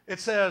 It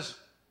says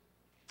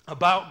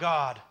about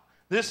God,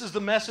 this is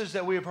the message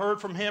that we have heard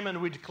from him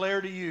and we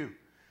declare to you,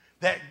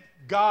 that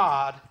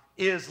God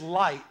is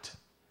light,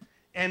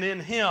 and in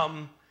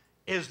him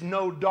is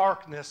no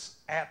darkness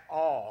at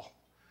all.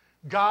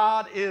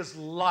 God is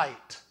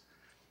light.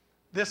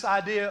 This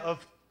idea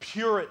of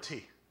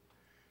purity,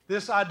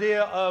 this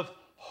idea of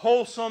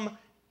wholesome,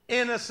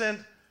 innocent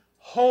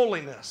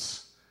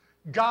holiness.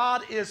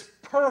 God is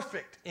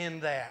perfect in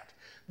that.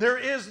 There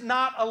is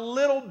not a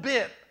little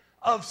bit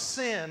of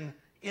sin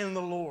in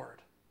the Lord.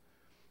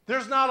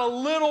 There's not a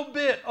little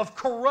bit of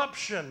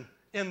corruption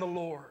in the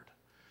Lord.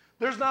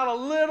 There's not a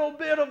little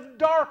bit of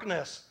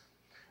darkness.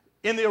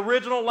 In the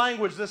original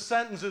language, this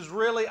sentence is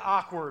really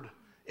awkward.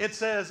 It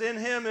says, in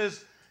him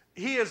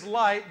he is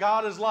light,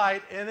 God is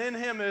light, and in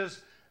him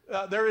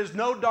there is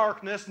no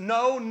darkness,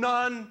 no,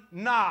 none,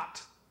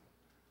 not.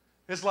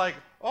 It's like,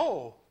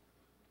 oh,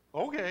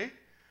 okay.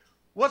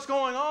 What's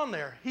going on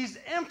there? He's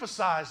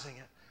emphasizing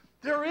it.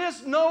 There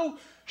is no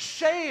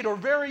shade or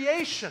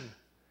variation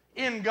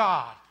in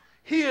God.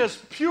 He is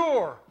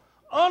pure,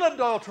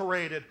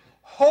 unadulterated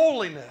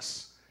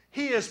holiness.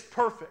 He is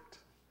perfect.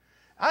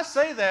 I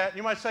say that,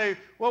 you might say,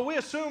 well, we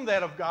assume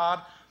that of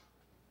God.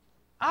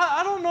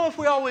 I don't know if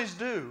we always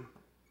do.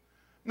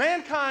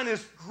 Mankind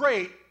is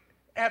great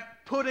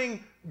at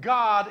putting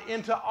God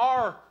into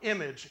our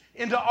image,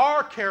 into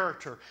our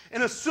character,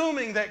 and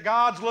assuming that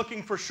God's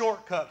looking for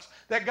shortcuts,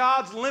 that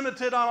God's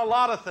limited on a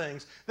lot of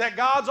things, that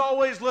God's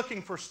always looking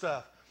for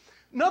stuff.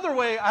 Another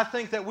way I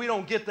think that we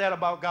don't get that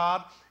about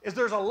God is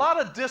there's a lot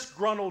of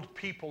disgruntled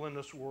people in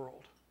this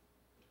world.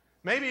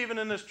 Maybe even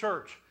in this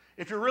church.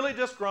 If you're really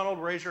disgruntled,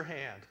 raise your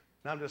hand.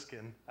 No, I'm just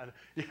kidding. I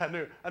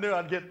knew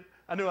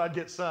I'd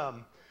get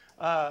some.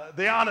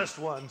 The honest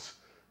ones.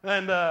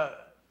 And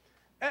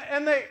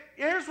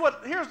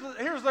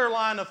here's their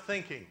line of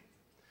thinking.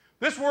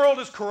 This world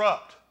is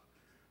corrupt.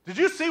 Did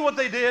you see what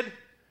they did?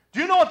 Do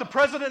you know what the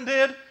president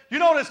did? Do you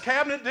know what his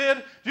cabinet did?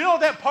 Do you know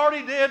what that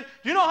party did?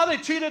 Do you know how they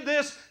cheated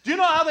this? Do you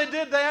know how they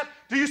did that?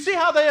 Do you see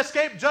how they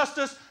escaped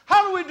justice?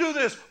 How do we do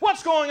this?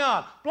 What's going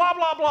on? Blah,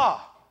 blah,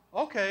 blah.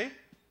 Okay.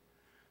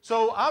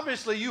 So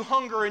obviously you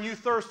hunger and you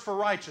thirst for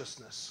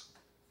righteousness.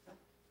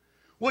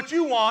 What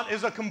you want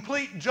is a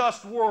complete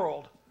just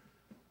world.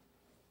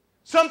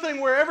 Something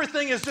where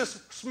everything is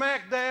just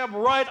smack dab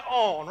right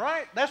on,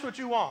 right? That's what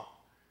you want.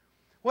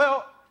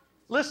 Well,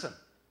 listen,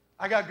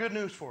 I got good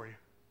news for you.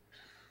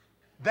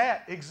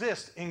 That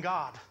exists in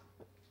God.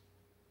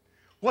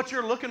 What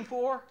you're looking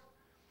for,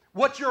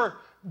 what your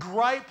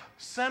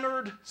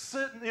gripe-centered,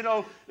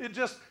 it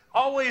just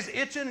always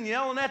itching and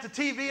yelling at the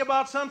TV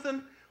about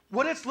something,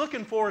 what it's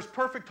looking for is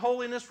perfect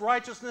holiness,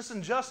 righteousness,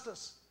 and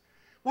justice.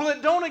 Well,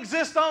 it don't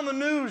exist on the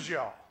news,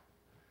 y'all.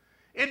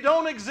 It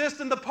don't exist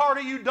in the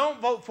party you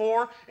don't vote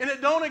for, and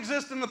it don't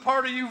exist in the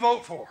party you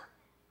vote for.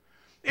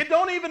 It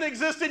don't even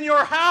exist in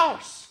your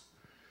house.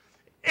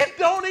 It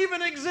don't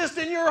even exist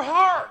in your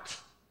heart.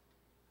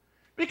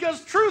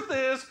 Because truth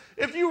is,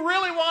 if you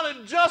really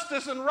wanted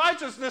justice and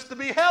righteousness to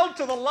be held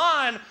to the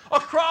line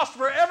across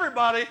for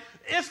everybody,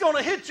 it's going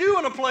to hit you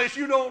in a place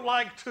you don't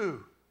like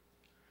too.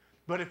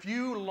 But if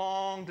you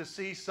long to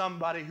see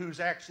somebody who's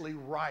actually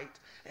right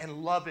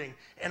and loving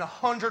and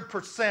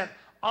 100%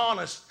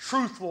 honest,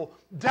 truthful,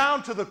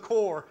 down to the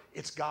core,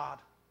 it's God.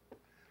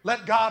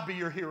 Let God be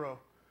your hero.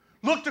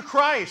 Look to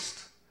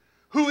Christ,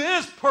 who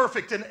is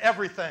perfect in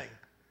everything.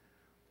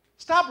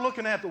 Stop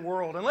looking at the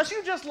world, unless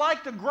you just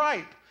like to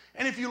gripe.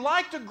 And if you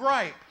like to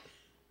gripe,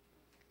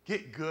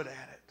 get good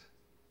at it.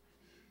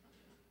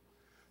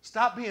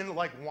 Stop being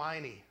like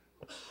whiny.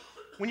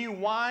 When you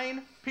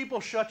whine,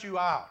 people shut you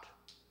out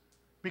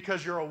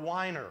because you're a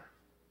whiner.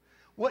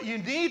 What you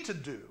need to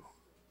do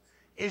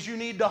is you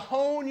need to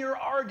hone your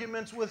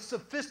arguments with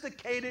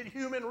sophisticated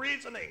human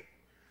reasoning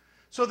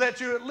so that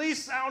you at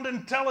least sound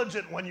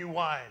intelligent when you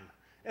whine.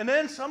 And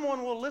then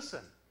someone will listen.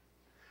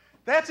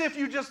 That's if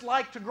you just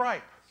like to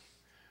gripe.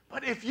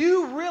 But if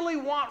you really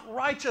want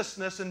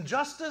righteousness and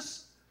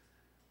justice,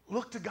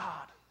 look to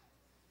God.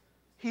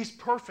 He's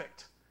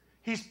perfect.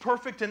 He's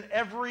perfect in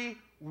every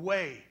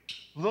way.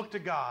 Look to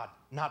God,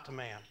 not to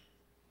man.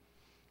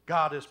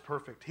 God is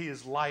perfect. He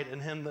is light. In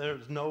him there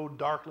is no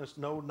darkness,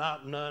 no,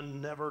 not, none,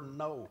 never,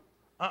 no.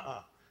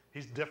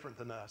 He's different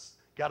than us.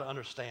 Got to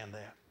understand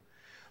that.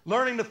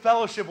 Learning to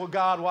fellowship with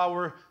God while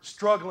we're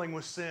struggling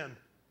with sin.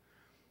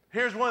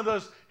 Here's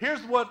what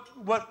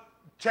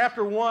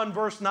chapter 1,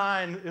 verse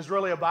 9 is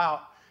really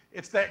about.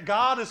 It's that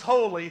God is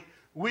holy,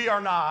 we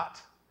are not.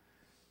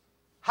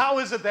 How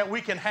is it that we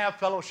can have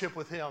fellowship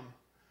with him?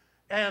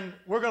 And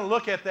we're going to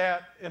look at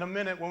that in a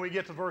minute when we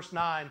get to verse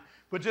 9.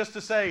 But just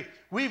to say,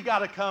 we've got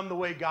to come the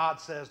way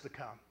God says to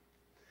come.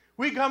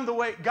 We come the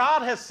way,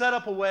 God has set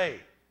up a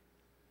way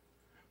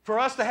for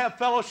us to have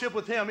fellowship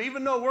with him,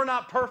 even though we're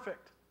not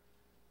perfect.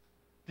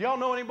 Do y'all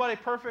know anybody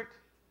perfect?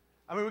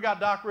 I mean, we got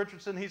Doc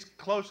Richardson, he's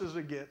close as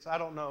it gets. I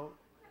don't know.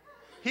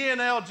 He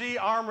and LG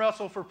arm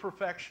wrestle for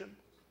perfection.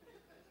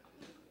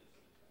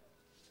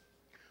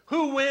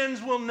 Who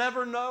wins, we'll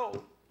never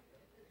know.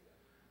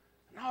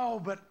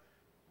 No, but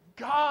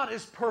God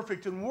is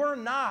perfect and we're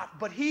not,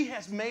 but he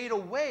has made a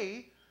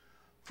way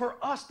for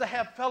us to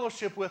have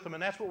fellowship with him,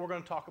 and that's what we're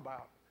going to talk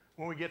about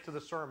when we get to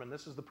the sermon.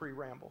 This is the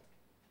pre-ramble.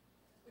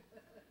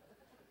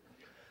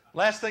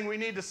 Last thing we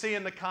need to see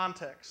in the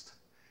context.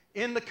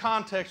 In the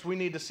context, we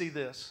need to see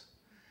this.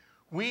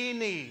 We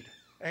need,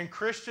 and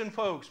Christian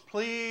folks,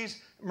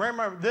 please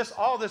remember this,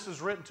 all this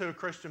is written to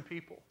Christian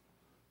people.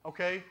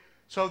 Okay?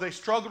 So they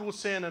struggled with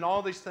sin and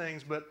all these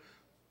things, but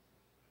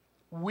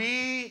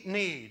we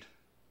need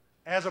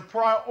as a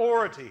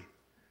priority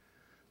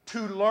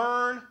to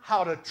learn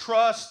how to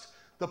trust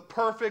the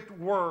perfect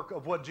work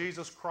of what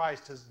Jesus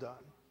Christ has done.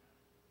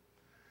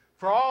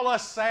 For all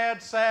us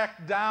sad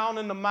sack, down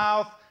in the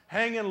mouth,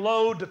 hanging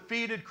low,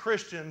 defeated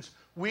Christians,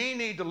 we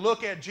need to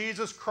look at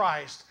Jesus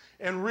Christ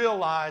and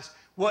realize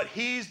what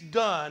He's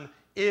done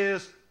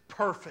is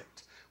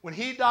perfect. When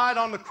He died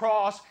on the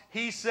cross,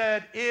 He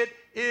said, "It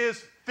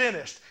is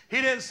finished."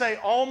 He didn't say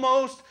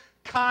almost,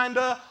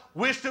 kinda,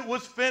 wished it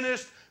was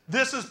finished.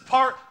 This is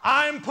part,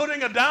 I'm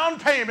putting a down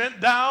payment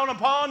down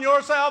upon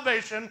your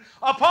salvation,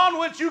 upon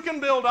which you can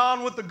build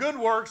on with the good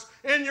works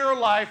in your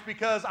life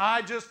because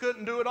I just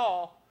couldn't do it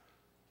all.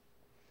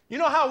 You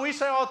know how we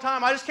say all the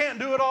time, I just can't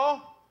do it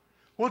all?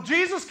 Well,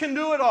 Jesus can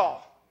do it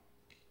all.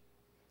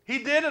 He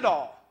did it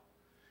all.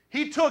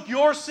 He took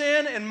your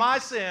sin and my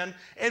sin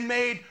and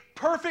made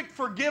perfect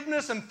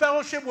forgiveness and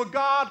fellowship with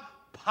God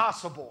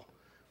possible.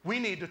 We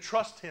need to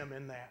trust Him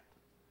in that.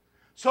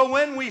 So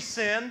when we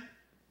sin,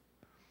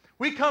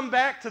 we come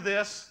back to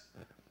this.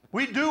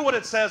 We do what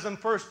it says in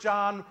 1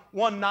 John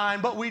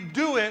 1:9, but we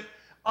do it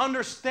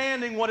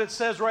understanding what it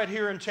says right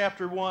here in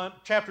chapter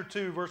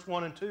 2, verse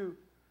 1 and 2.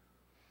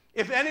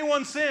 If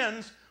anyone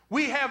sins,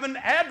 we have an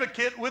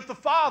advocate with the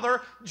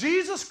Father,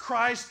 Jesus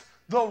Christ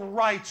the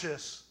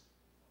righteous.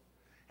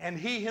 And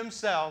He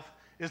Himself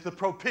is the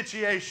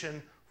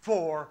propitiation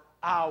for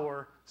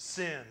our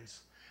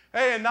sins.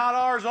 Hey, and not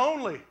ours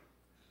only.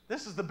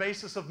 This is the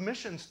basis of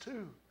missions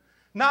too.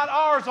 Not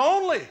ours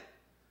only,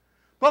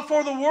 but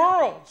for the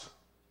world's.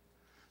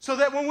 So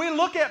that when we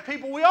look at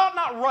people, we ought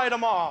not write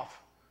them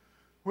off.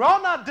 We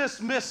ought not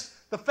dismiss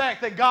the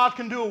fact that God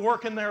can do a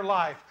work in their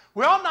life.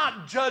 We ought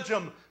not judge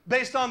them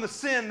based on the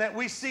sin that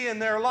we see in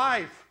their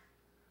life.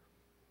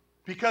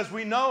 Because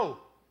we know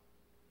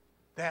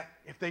that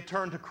if they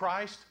turn to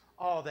Christ,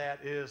 all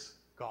that is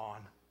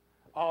gone.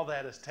 All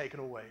that is taken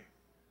away.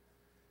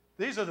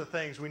 These are the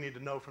things we need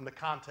to know from the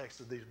context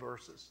of these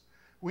verses.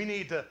 We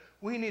need to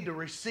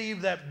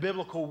receive that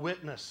biblical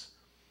witness.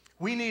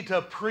 We need to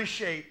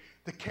appreciate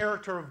the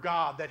character of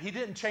God, that He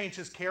didn't change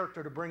His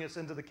character to bring us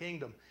into the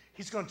kingdom.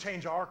 He's going to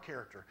change our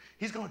character.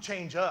 He's going to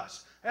change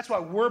us. That's why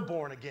we're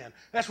born again.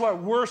 That's why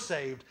we're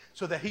saved,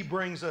 so that He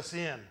brings us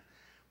in.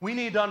 We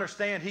need to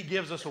understand He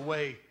gives us a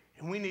way,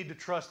 and we need to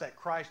trust that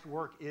Christ's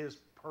work is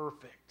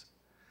perfect.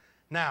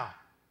 Now,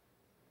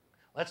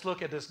 let's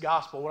look at this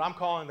gospel, what I'm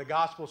calling the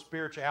gospel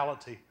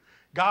spirituality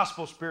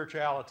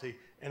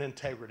and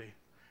integrity.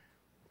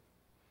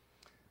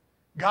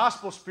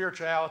 Gospel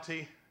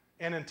spirituality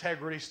and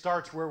integrity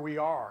starts where we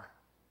are,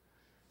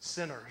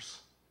 sinners.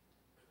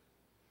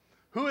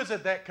 Who is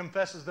it that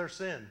confesses their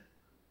sin?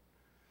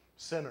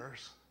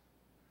 Sinners.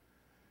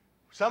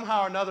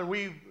 Somehow or another,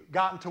 we've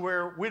gotten to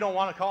where we don't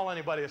want to call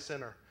anybody a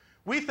sinner.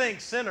 We think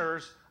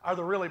sinners are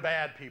the really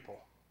bad people.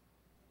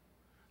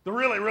 The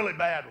really, really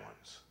bad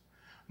ones.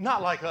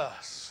 Not like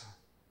us.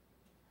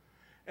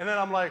 And then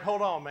I'm like,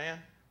 hold on, man.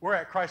 We're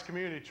at Christ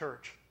Community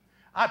Church.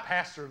 I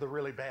pastor the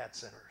really bad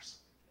sinners.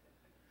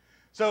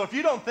 So if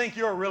you don't think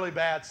you're a really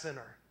bad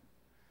sinner,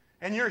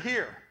 and you're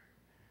here,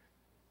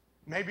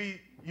 maybe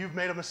you've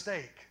made a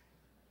mistake.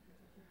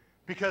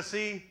 Because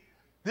see,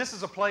 this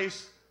is a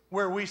place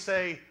where we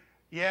say,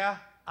 yeah,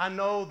 I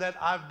know that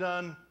I've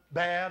done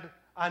bad.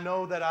 I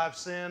know that I've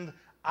sinned.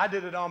 I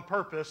did it on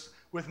purpose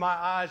with my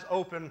eyes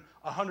open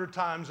 100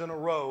 times in a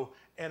row,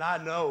 and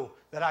I know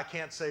that I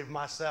can't save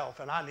myself,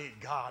 and I need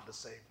God to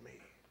save me.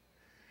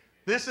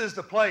 This is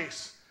the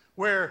place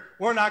where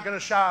we're not going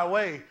to shy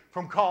away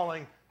from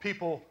calling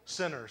people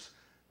sinners.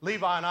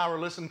 Levi and I were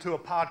listening to a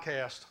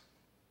podcast,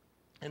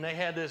 and they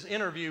had this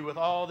interview with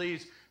all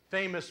these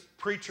famous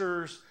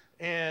preachers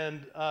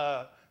and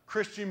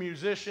Christian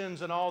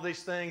musicians and all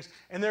these things,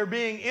 and they're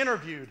being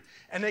interviewed,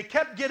 and they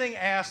kept getting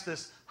asked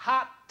this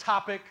hot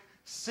topic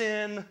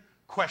sin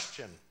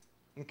question,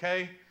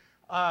 okay?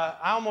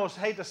 I almost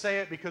hate to say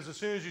it because as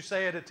soon as you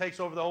say it, it takes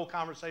over the whole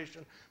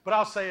conversation, but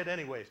I'll say it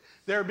anyways.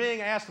 They're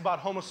being asked about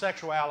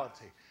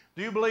homosexuality.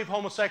 Do you believe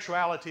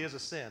homosexuality is a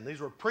sin? These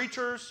were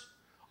preachers,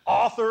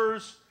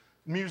 authors,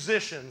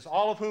 musicians,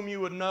 all of whom you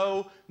would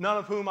know, none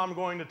of whom I'm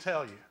going to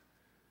tell you.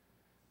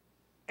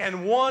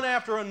 And one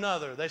after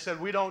another, they said,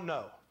 we don't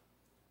know.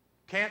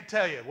 Can't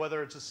tell you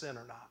whether it's a sin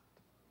or not.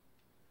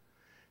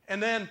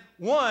 And then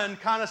one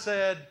kind of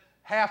said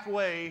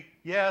halfway,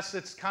 yes,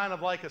 it's kind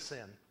of like a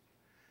sin.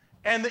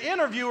 And the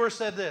interviewer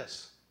said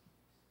this: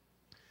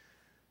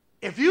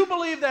 if you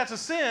believe that's a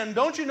sin,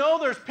 don't you know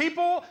there's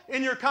people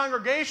in your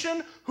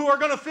congregation who are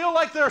going to feel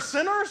like they're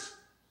sinners?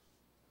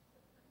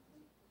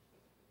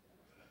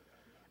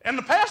 And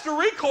the pastor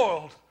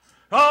recoiled.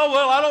 Oh,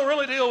 well, I don't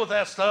really deal with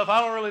that stuff. I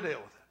don't really deal with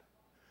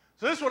it.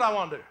 So this is what I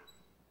want to do.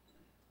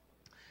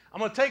 I'm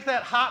going to take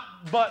that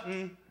hot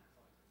button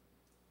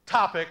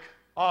topic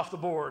off the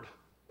board,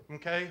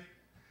 okay?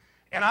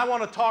 And I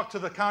want to talk to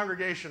the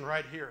congregation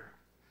right here.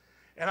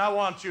 And I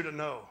want you to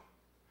know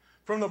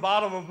from the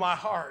bottom of my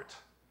heart,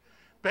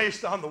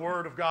 based on the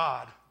Word of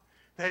God,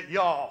 that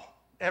y'all,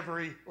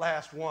 every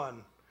last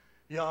one,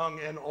 young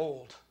and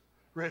old,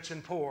 rich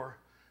and poor,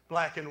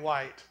 black and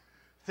white,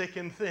 thick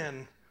and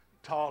thin,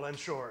 tall and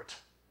short.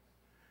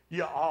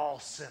 You're all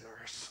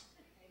sinners.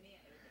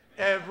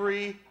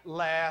 Every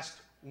last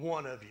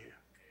one of you.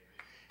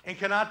 And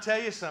can I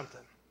tell you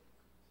something?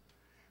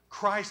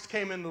 Christ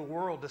came into the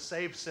world to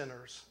save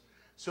sinners.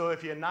 So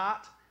if you're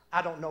not,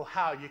 I don't know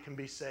how you can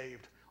be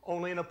saved.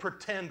 Only in a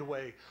pretend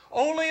way.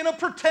 Only in a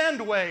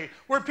pretend way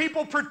where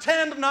people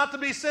pretend not to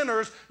be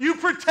sinners, you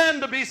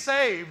pretend to be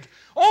saved.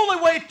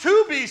 Only way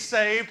to be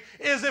saved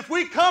is if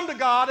we come to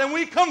God and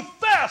we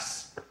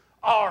confess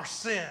our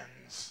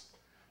sins.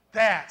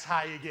 That's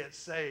how you get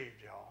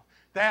saved, y'all.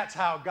 That's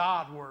how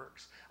God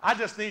works. I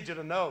just need you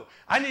to know.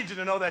 I need you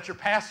to know that your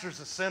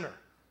pastor's a sinner.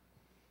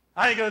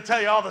 I ain't going to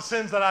tell you all the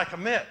sins that I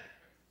commit.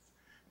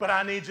 But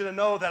I need you to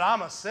know that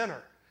I'm a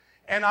sinner.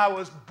 And I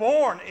was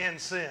born in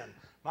sin.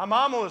 My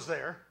mama was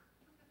there.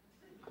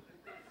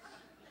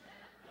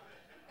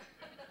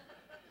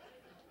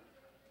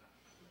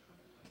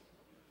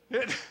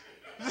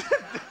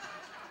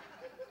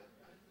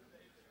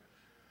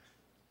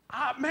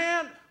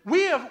 Man,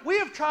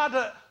 we've tried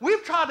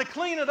to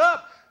clean it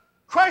up.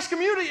 Christ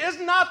Community is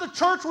not the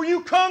church where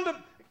you come to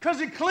because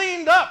you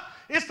cleaned up.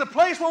 It's the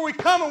place where we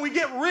come and we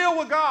get real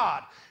with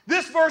God.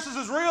 This verse is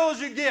as real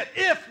as you get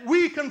if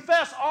we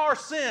confess our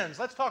sins.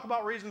 Let's talk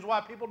about reasons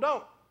why people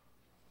don't.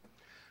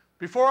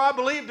 Before I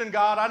believed in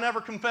God, I never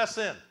confessed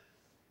sin.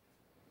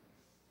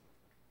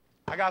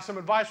 I got some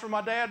advice from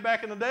my dad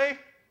back in the day.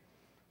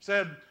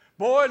 Said,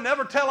 boy,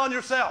 never tell on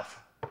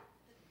yourself.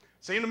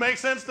 Seemed to make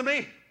sense to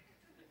me.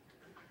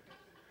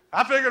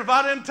 I figured if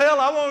I didn't tell,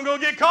 I wasn't going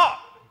to get caught.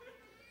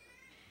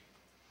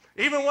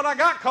 Even when I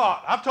got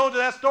caught, I've told you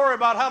that story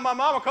about how my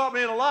mama caught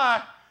me in a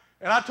lie,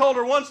 and I told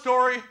her one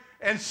story,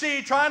 and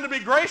she, trying to be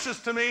gracious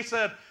to me,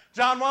 said,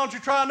 John, why don't you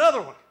try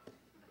another one?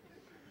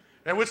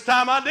 At which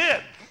time I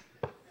did.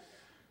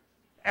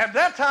 At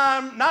that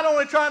time, not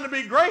only trying to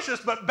be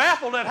gracious, but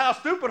baffled at how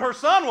stupid her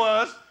son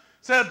was,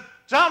 said,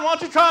 John, why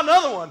don't you try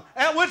another one?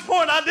 At which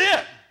point I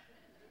did.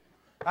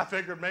 I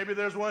figured maybe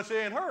there's one she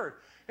ain't heard.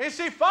 And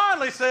she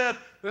finally said,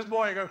 this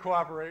boy ain't going to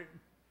cooperate.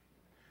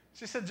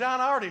 She said, John,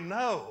 I already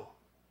know.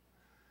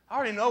 I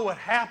already know what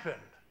happened.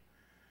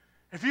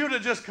 If you would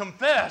have just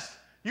confessed,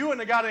 you wouldn't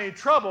have got any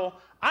trouble.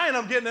 I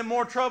ended up getting in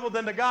more trouble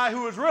than the guy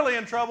who was really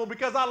in trouble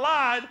because I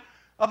lied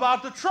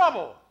about the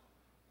trouble.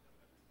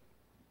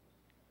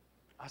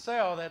 I say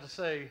all that to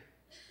say,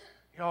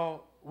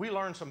 y'all, we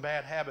learned some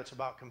bad habits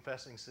about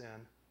confessing sin.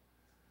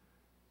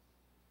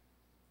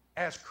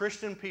 As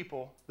Christian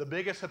people, the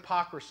biggest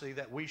hypocrisy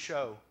that we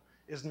show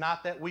is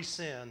not that we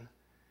sin,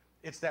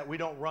 it's that we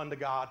don't run to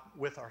God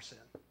with our sin.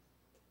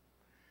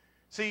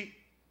 See,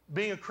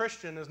 being a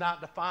Christian is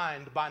not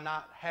defined by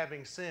not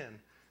having sin.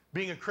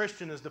 Being a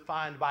Christian is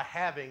defined by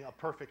having a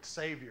perfect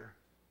Savior.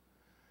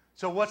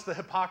 So what's the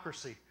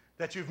hypocrisy?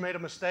 That you've made a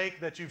mistake,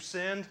 that you've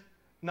sinned?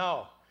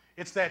 No.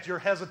 It's that you're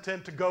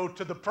hesitant to go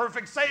to the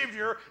perfect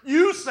Savior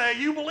you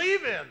say you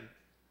believe in.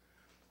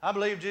 I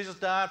believe Jesus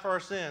died for our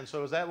sins.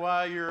 So is that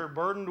why you're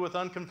burdened with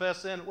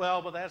unconfessed sin?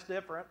 Well, but that's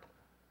different.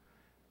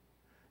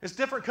 It's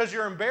different because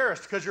you're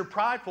embarrassed, because you're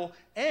prideful,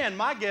 and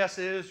my guess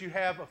is you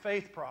have a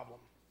faith problem.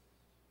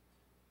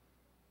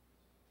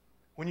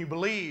 When you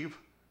believe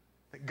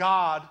that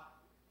God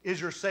is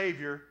your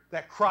Savior,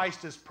 that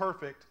Christ is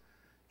perfect,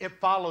 it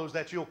follows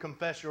that you'll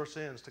confess your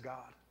sins to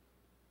God.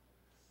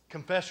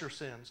 Confess your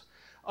sins.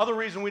 Other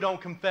reason we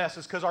don't confess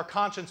is because our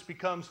conscience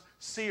becomes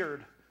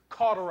seared,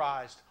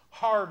 cauterized,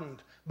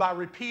 hardened by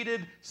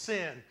repeated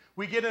sin.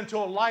 We get into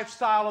a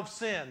lifestyle of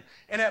sin.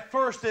 And at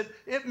first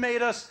it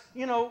made us,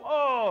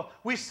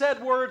 we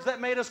said words that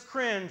made us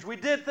cringe. We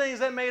did things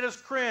that made us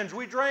cringe.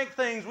 We drank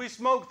things, we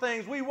smoked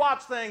things, we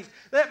watched things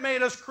that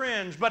made us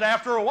cringe. But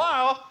after a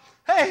while,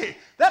 hey,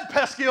 that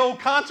pesky old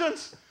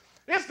conscience,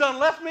 it's done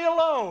left me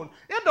alone.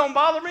 It don't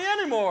bother me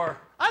anymore.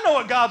 I know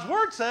what God's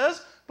Word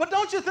says, but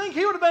don't you think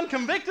He would have been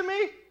convicting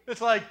me?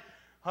 It's like,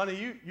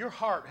 honey, your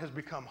heart has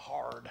become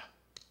hard.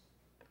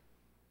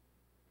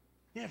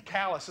 You have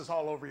calluses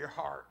all over your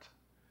heart.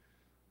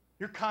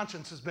 Your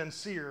conscience has been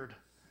seared.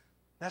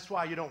 That's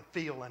why you don't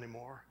feel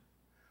anymore.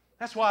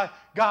 That's why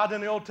God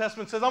in the Old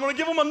Testament says, I'm going to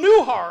give them a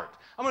new heart.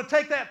 I'm going to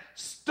take that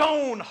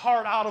stone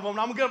heart out of them. And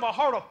I'm going to give them a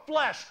heart of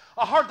flesh,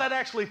 a heart that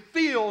actually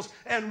feels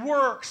and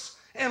works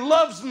and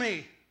loves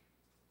me.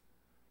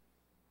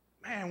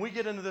 Man, we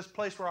get into this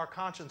place where our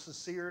conscience is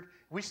seared.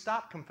 We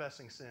stop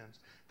confessing sins.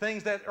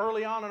 Things that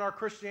early on in our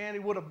Christianity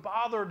would have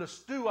bothered the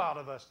stew out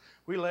of us.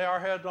 We lay our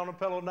heads on a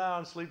pillow now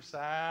and sleep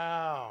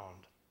sound.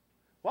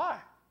 Why?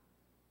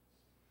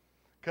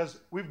 Because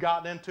we've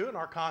gotten into it and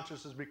our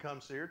conscience has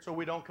become seared, so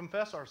we don't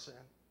confess our sin.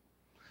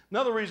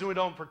 Another reason we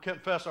don't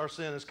confess our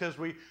sin is because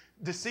we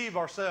deceive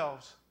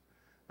ourselves.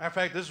 Matter of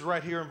fact, this is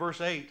right here in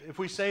verse 8. If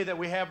we say that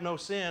we have no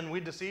sin, we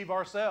deceive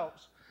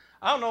ourselves.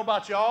 I don't know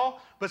about y'all,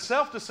 but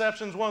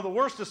self-deception is one of the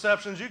worst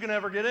deceptions you can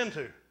ever get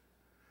into.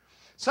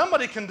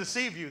 Somebody can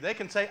deceive you. They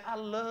can say, I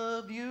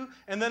love you,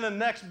 and then in the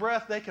next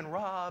breath, they can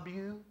rob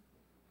you.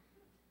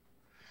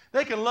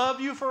 They can love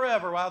you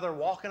forever while they're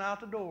walking out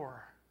the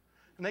door,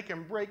 and they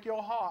can break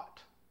your heart.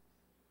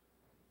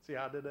 See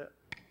how I did that?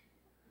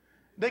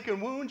 They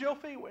can wound your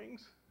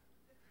feelings.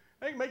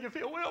 They can make you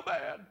feel real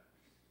bad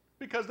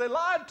because they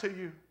lied to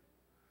you.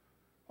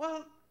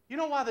 Well, you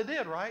know why they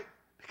did, right?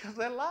 Because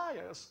they lie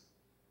us.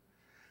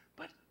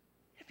 But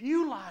if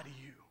you lie to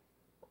you,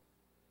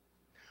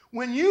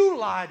 when you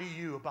lie to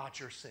you about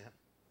your sin,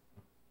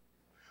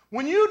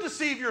 when you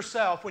deceive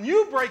yourself, when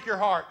you break your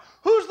heart,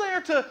 who's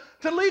there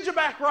to lead you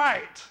back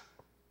right?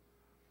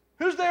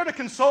 Who's there to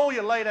console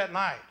you late at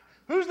night?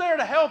 Who's there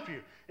to help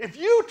you? If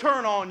you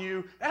turn on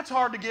you, that's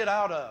hard to get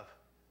out of.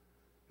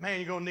 Man,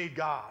 you're going to need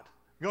God.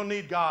 You're going to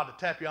need God to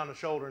tap you on the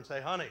shoulder and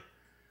say, honey,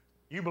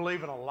 you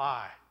believe in a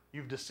lie.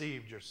 You've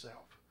deceived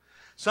yourself.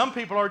 Some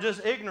people are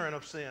just ignorant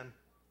of sin.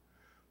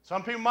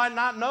 Some people might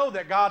not know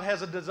that God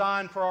has a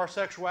design for our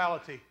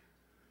sexuality.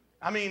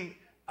 I mean,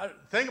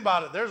 think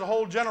about it. There's a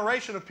whole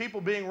generation of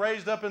people being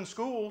raised up in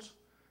schools.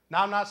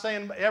 Now, I'm not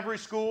saying every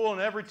school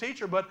and every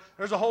teacher, but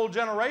there's a whole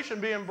generation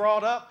being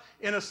brought up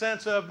in a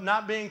sense of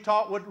not being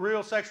taught what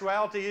real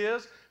sexuality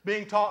is,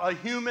 being taught a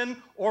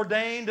human,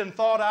 ordained, and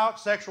thought out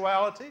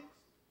sexuality.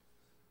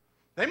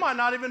 They might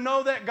not even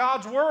know that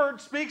God's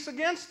word speaks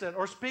against it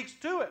or speaks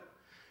to it.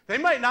 They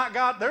might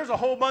not there's a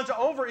whole bunch of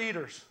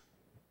overeaters.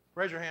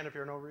 Raise your hand if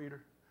you're an overeater.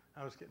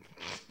 I was kidding.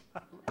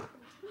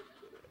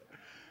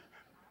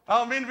 I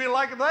don't mean to be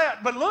like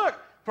that, but look,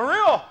 for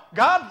real,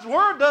 God's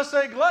word does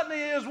say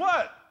gluttony is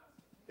what?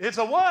 It's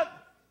a what?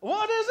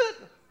 What is it?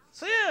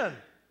 Sin.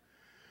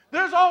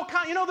 There's all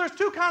kind, there's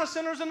two kind of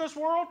sinners in this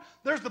world.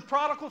 There's the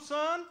prodigal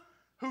son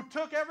who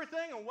took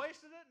everything and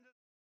wasted it.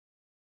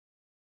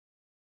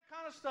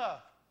 Kind of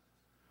stuff.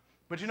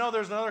 But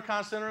there's another kind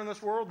of sinner in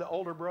this world, the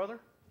older brother,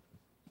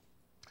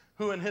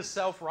 who in his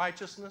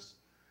self-righteousness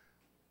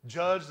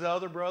judged the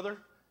other brother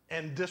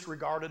and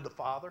disregarded the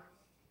father.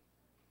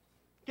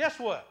 Guess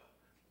what?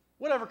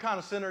 Whatever kind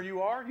of sinner you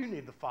are, you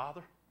need the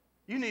Father.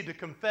 You need to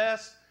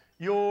confess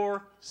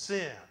your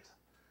sins.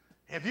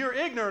 If you're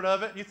ignorant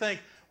of it, you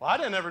think, well, I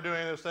didn't ever do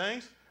any of those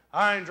things.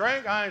 I ain't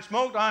drank, I ain't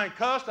smoked, I ain't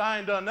cussed, I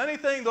ain't done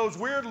anything those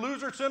weird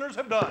loser sinners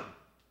have done.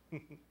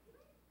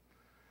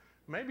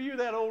 Maybe you're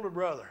that older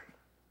brother.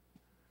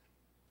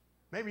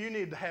 Maybe you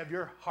need to have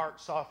your heart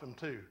softened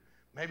too.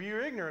 Maybe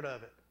you're ignorant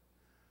of it.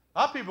 A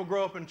lot of people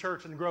grow up in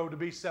church and grow to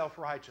be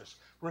self-righteous.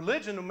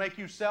 Religion will make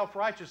you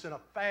self-righteous in a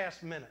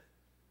fast minute.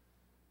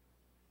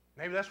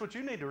 Maybe that's what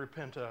you need to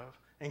repent of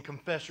and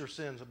confess your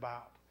sins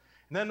about.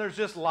 And then there's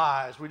just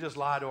lies. We just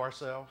lie to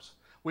ourselves.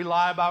 We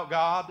lie about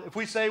God. If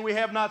we say we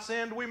have not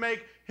sinned, we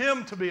make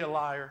him to be a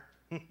liar.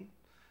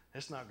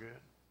 It's not good.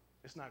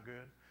 It's not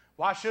good.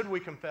 Why should we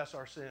confess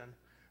our sin?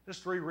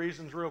 Just 3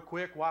 reasons real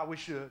quick why we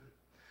should.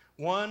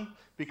 1,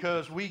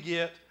 because we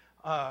get,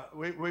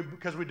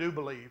 because we do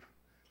believe.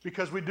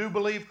 Because we do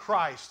believe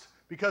Christ.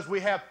 Because we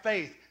have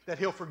faith that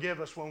he'll forgive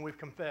us when we've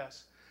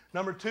confessed.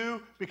 Number 2,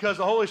 because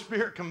the Holy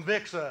Spirit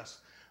convicts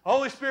us. The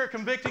Holy Spirit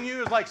convicting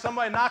you is like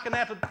somebody knocking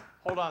at the...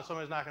 Hold on,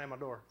 somebody's knocking at my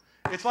door.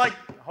 It's like,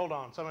 hold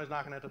on, somebody's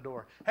knocking at the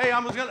door. Hey,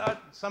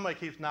 somebody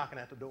keeps knocking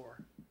at the door.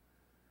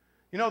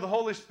 The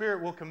Holy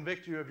Spirit will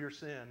convict you of your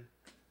sin.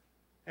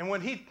 And when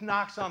he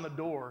knocks on the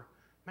door,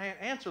 man,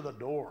 answer the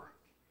door.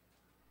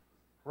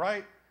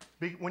 Right?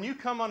 When you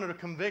come under the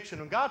conviction,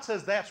 when God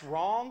says that's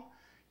wrong,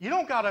 you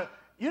don't got to...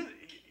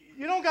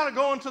 You don't got to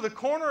go into the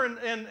corner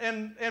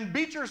and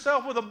beat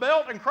yourself with a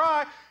belt and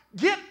cry.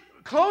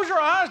 Close your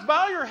eyes,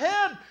 bow your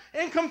head,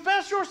 and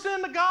confess your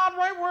sin to God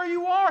right where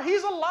you are.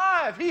 He's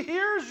alive. He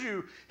hears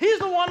you. He's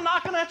the one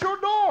knocking at your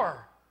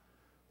door.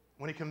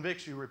 When he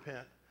convicts you,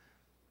 repent.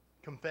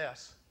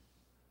 Confess.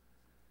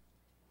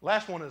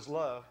 Last one is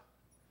love.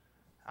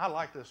 I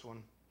like this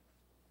one.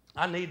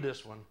 I need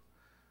this one.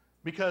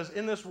 Because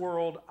in this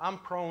world, I'm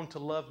prone to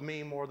love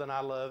me more than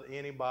I love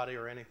anybody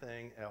or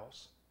anything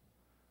else.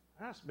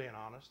 That's being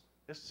honest.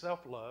 It's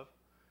self-love.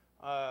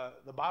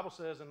 The Bible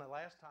says in the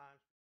last times,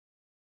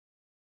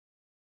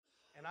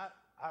 and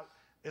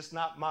it's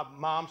not my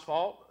mom's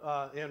fault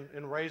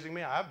in raising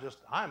me.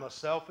 I'm a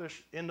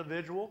selfish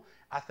individual.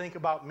 I think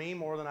about me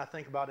more than I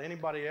think about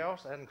anybody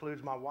else. That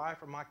includes my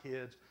wife or my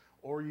kids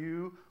or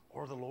you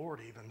or the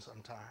Lord even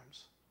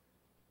sometimes.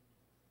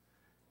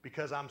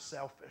 Because I'm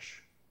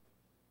selfish.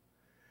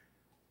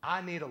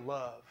 I need a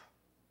love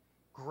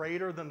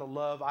greater than the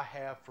love I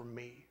have for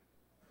me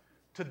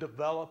to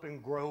develop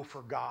and grow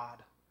for God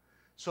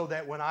so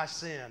that when I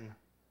sin,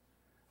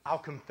 I'll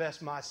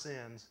confess my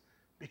sins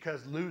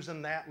because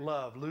losing that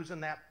love, losing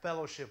that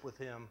fellowship with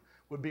him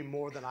would be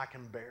more than I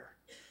can bear.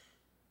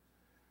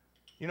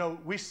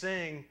 We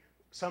sing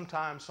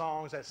sometimes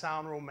songs that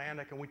sound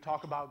romantic and we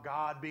talk about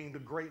God being the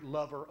great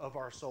lover of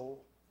our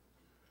soul.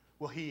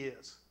 Well, he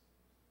is.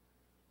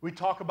 We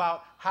talk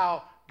about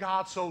how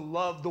God so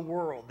loved the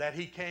world that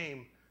he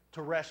came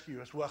to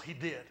rescue us. Well, he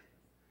did.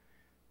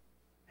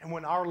 And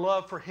when our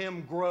love for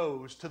him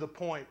grows to the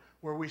point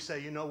where we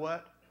say, you know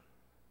what?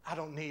 I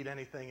don't need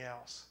anything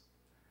else.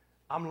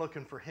 I'm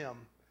looking for him.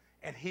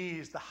 And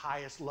he's the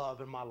highest love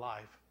in my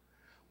life.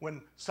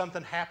 When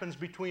something happens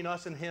between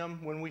us and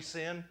him, when we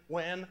sin,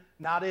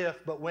 not if,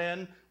 but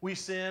when we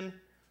sin,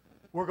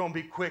 we're going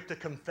to be quick to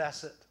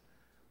confess it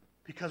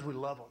because we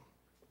love him.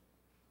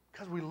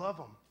 Because we love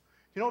him.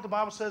 You know what the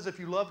Bible says if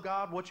you love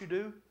God, what you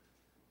do?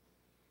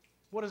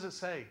 What does it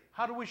say?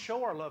 How do we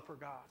show our love for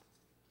God?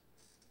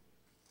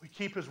 We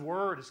keep His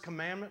word, His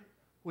commandment.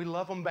 We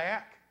love Him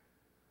back.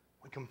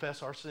 We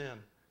confess our sin.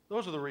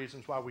 Those are the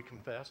reasons why we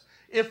confess.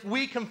 If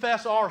we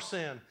confess our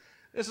sin,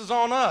 this is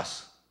on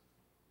us.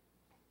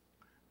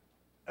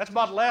 That's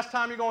about the last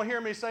time you're going to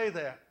hear me say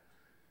that.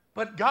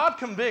 But God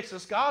convicts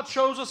us, God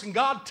shows us, and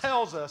God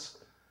tells us.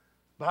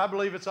 But I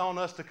believe it's on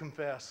us to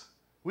confess.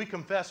 We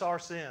confess our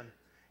sin.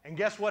 And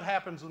guess what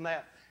happens in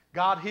that?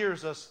 God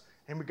hears us,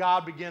 and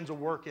God begins a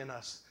work in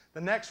us.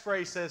 The next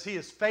phrase says, He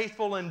is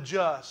faithful and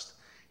just.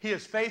 He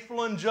is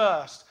faithful and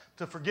just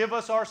to forgive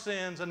us our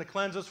sins and to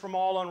cleanse us from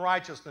all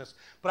unrighteousness.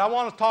 But I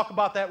want to talk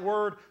about that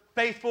word,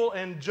 faithful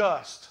and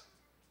just.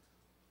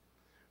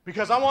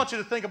 Because I want you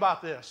to think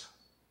about this.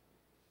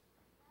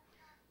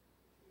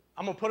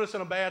 I'm going to put us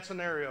in a bad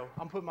scenario.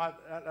 I'm going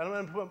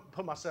to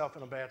put myself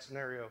in a bad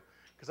scenario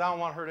because I don't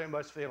want to hurt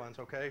anybody's feelings,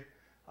 okay?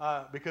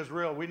 Because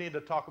we need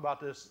to talk about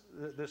this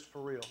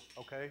for real,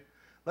 okay?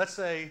 Let's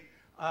say,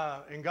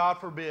 and God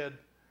forbid,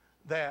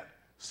 that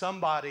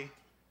somebody,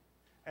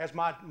 as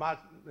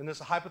and this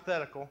is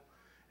hypothetical,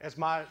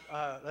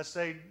 let's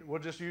say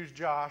we'll just use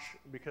Josh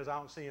because I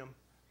don't see him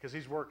because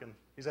he's working.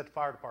 He's at the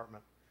fire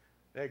department.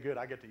 Hey, good,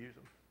 I get to use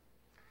him.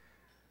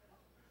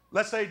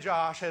 Let's say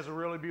Josh has a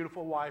really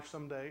beautiful wife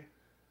someday,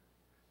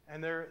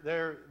 and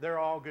they're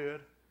all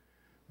good.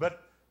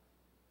 But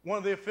one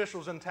of the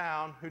officials in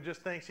town who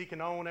just thinks he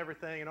can own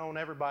everything and own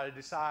everybody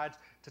decides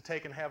to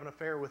take and have an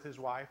affair with his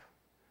wife.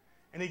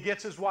 And he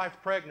gets his wife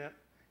pregnant,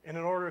 and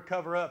in order to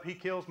cover up, he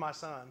kills my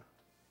son,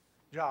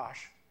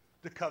 Josh,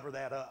 to cover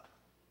that up.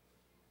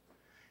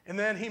 And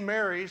then he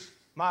marries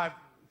my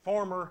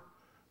former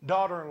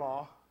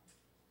daughter-in-law,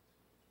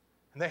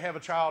 and they have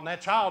a child, and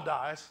that child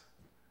dies,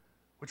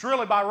 which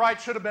really by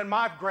right should have been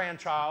my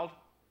grandchild,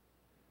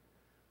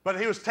 but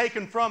he was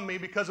taken from me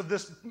because of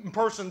this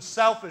person's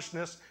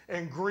selfishness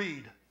and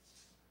greed.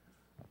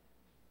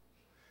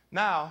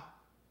 Now,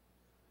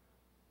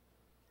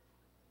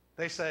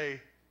 they say,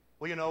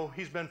 well, you know,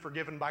 he's been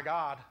forgiven by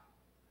God,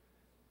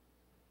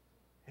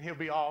 and he'll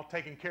be all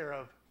taken care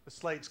of. The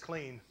slate's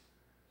clean.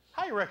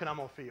 How do you reckon I'm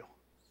going to feel?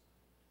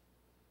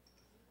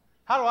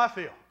 How do I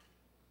feel?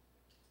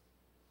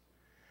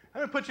 I'm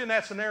going to put you in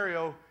that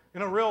scenario,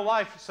 in a real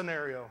life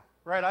scenario,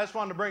 right? I just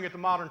wanted to bring it to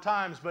modern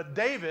times, but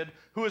David,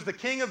 who is the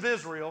king of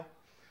Israel,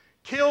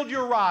 killed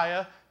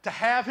Uriah to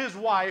have his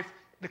wife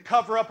to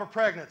cover up a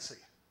pregnancy.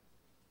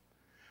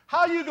 How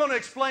are you going to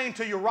explain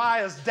to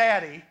Uriah's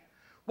daddy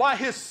why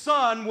his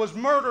son was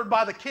murdered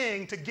by the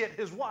king to get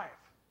his wife?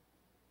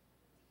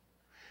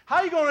 How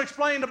are you going to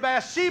explain to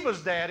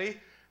Bathsheba's daddy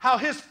how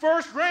his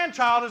first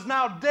grandchild is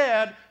now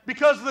dead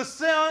because of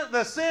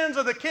the sins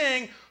of the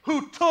king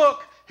who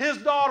took his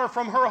daughter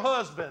from her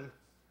husband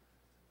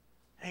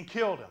and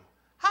killed him?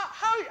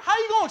 How are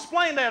you going to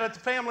explain that at the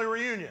family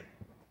reunion?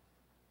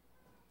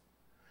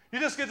 You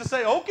just get to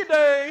say, okay,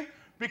 day,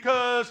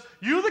 because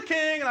you're the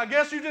king, and I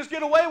guess you just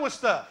get away with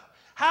stuff.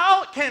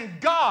 How can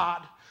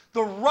God,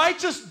 the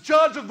righteous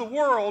judge of the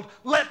world,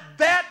 let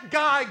that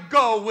guy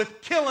go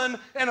with killing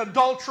and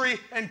adultery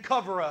and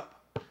cover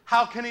up?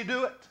 How can he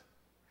do it?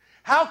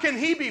 How can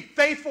he be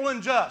faithful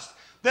and just?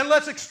 Then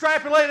let's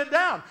extrapolate it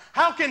down.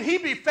 How can he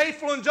be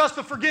faithful and just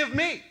to forgive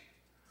me?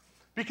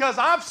 Because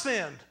I've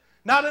sinned.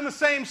 Not in the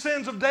same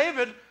sins of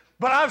David,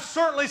 but I've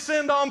certainly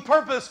sinned on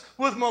purpose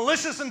with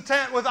malicious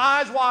intent, with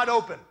eyes wide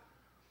open.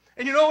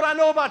 And you know what I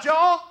know about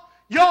y'all?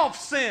 Y'all have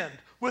sinned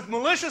with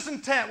malicious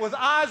intent, with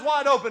eyes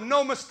wide open,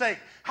 no mistake.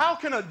 How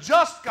can a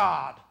just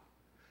God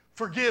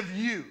forgive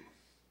you?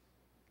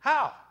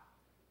 How?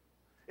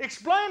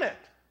 Explain it.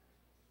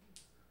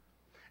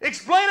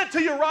 Explain it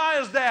to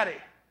Uriah's daddy.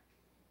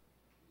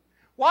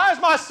 Why is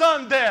my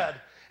son dead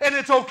and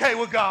it's okay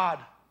with God?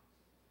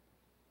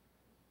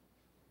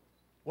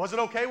 Was it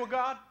okay with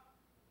God?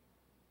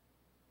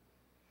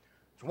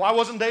 So why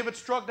wasn't David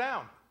struck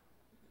down?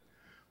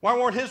 Why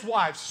weren't his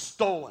wives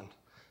stolen?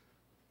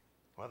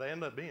 Well, they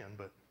ended up being,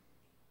 but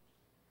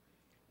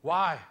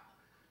why?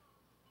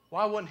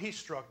 Why wasn't he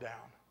struck down?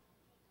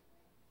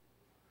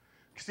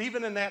 Because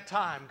even in that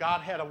time,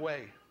 God had a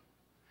way.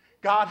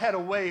 God had a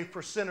way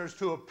for sinners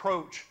to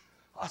approach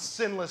a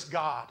sinless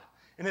God.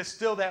 And it's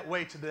still that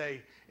way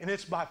today, and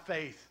it's by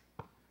faith.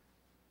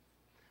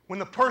 When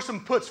the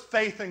person puts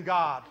faith in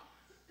God,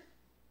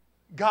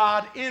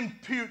 God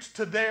imputes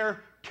to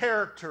their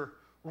character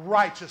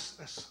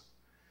righteousness.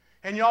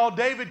 And y'all,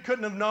 David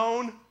couldn't have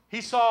known. He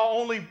saw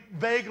only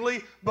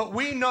vaguely, but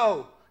we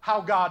know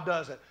how God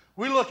does it.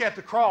 We look at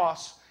the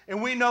cross,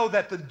 and we know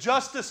that the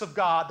justice of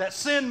God, that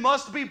sin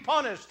must be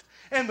punished,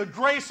 and the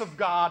grace of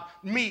God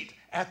meet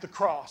at the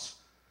cross.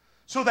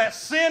 So that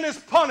sin is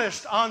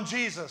punished on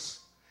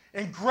Jesus,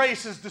 and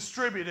grace is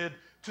distributed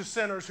to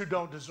sinners who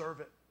don't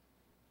deserve it.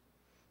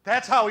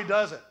 That's how he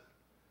does it.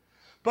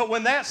 But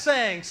when that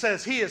saying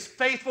says he is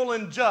faithful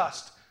and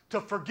just to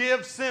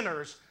forgive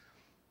sinners,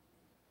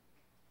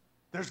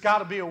 there's got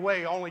to be a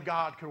way only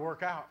God could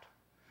work out.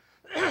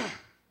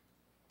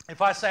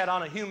 If I sat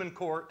on a human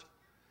court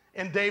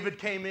and David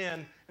came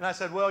in and I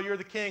said, well, you're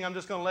the king, I'm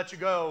just going to let you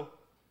go,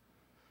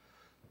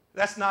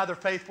 that's neither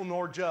faithful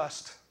nor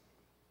just.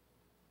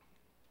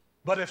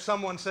 But if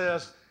someone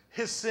says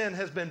his sin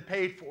has been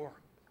paid for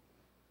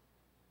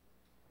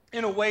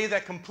in a way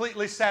that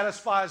completely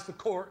satisfies the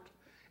court,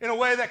 in a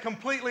way that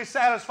completely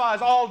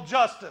satisfies all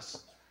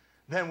justice,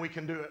 then we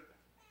can do it.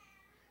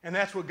 And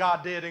that's what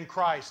God did in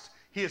Christ.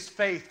 He is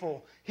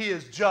faithful. He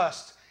is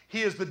just.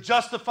 He is the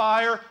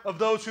justifier of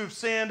those who've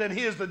sinned, and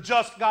He is the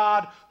just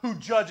God who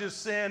judges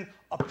sin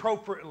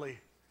appropriately.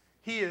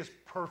 He is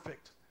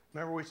perfect.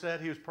 Remember we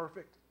said He was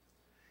perfect?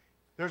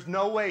 There's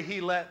no way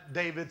He let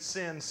David's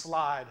sin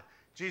slide.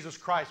 Jesus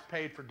Christ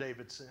paid for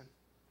David's sin.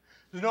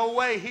 There's no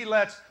way He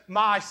lets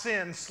my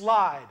sin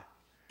slide.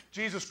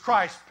 Jesus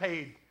Christ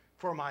paid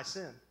for my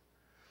sin.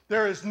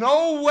 There is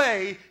no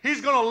way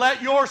He's going to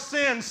let your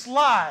sin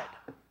slide.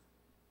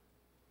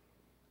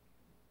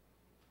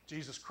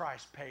 Jesus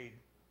Christ paid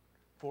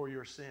for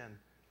your sin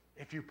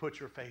if you put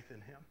your faith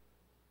in Him.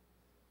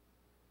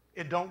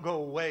 It don't go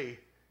away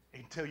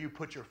until you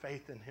put your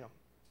faith in Him.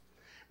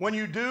 When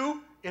you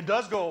do, it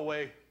does go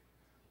away.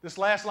 This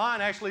last line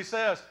actually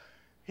says,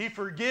 He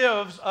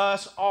forgives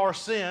us our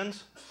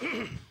sins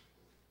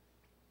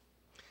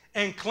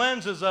and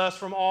cleanses us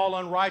from all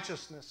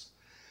unrighteousness.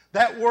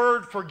 That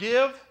word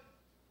forgive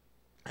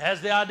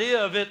has the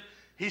idea of it,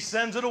 He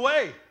sends it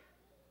away.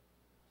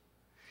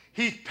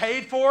 He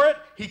paid for it.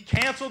 He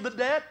canceled the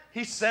debt.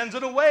 He sends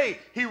it away.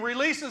 He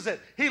releases it.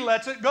 He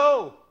lets it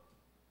go.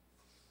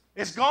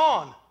 It's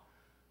gone.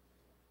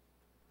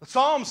 The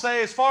Psalms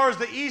say as far as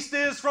the east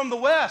is from the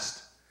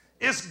west,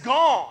 it's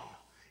gone.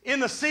 In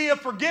the sea of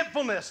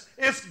forgetfulness,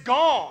 it's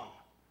gone.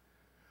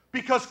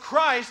 Because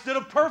Christ did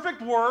a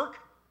perfect work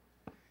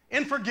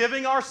in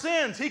forgiving our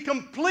sins. He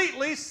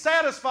completely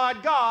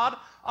satisfied God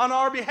on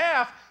our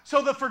behalf.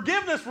 So the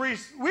forgiveness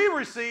we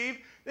receive,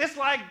 it's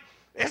like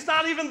it's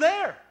not even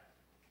there.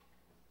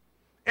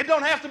 It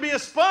don't have to be a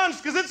sponge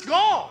because it's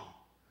gone.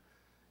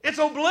 It's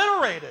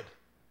obliterated.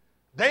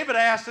 David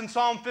asked in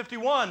Psalm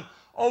 51,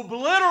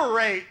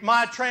 obliterate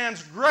my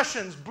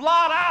transgressions,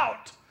 blot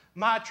out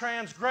my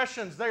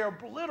transgressions. They are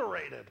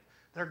obliterated.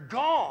 They're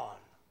gone.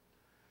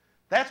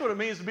 That's what it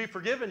means to be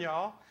forgiven,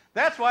 y'all.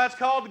 That's why it's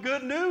called the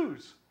good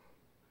news.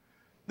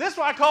 This is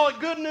why I call it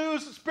good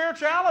news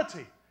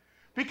spirituality.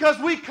 Because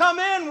we come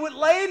in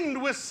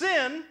laden with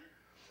sin,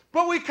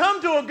 but we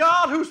come to a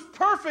God who's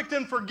perfect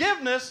in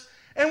forgiveness,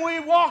 and we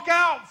walk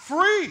out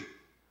free,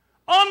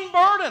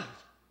 unburdened,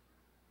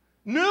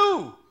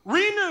 new,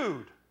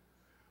 renewed.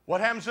 What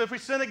happens if we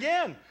sin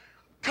again?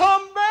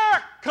 Come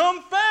back,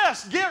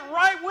 confess, get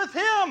right with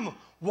Him.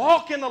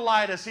 Walk in the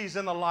light as He's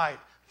in the light.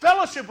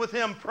 Fellowship with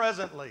Him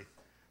presently.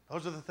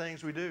 Those are the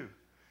things we do.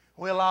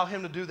 We allow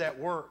Him to do that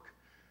work.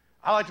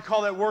 I like to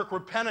call that work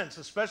repentance,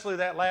 especially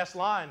that last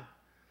line.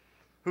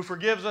 Who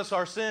forgives us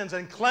our sins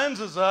and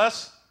cleanses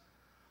us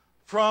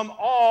from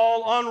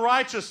all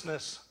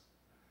unrighteousness.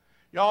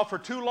 Y'all, for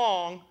too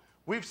long,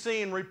 we've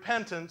seen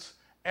repentance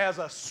as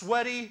a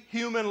sweaty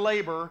human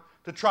labor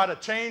to try to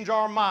change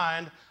our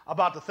mind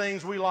about the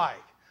things we like.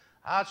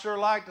 I'd sure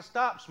like to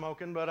stop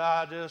smoking, but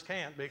I just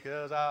can't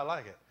because I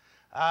like it.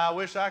 I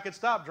wish I could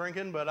stop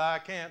drinking, but I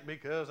can't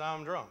because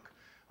I'm drunk.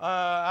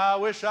 I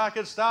wish I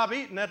could stop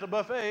eating at the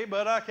buffet,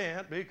 but I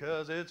can't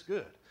because it's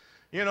good.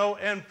 You know,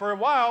 and for a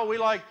while, we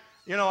like,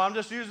 you know, I'm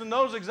just using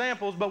those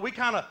examples, but we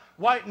kind of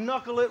white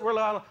knuckle it. We're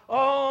like,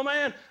 oh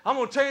man, I'm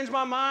going to change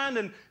my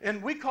mind.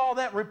 And we call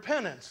that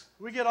repentance.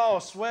 We get all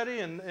sweaty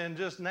and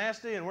just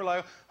nasty, and we're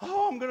like,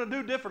 oh, I'm going to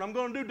do different. I'm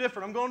going to do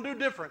different. I'm going to do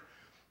different.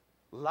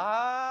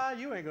 Lie,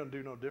 you ain't going to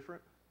do no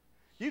different.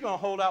 You're going to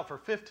hold out for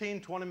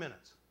 15, 20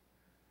 minutes.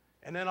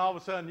 And then all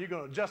of a sudden, you're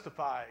going to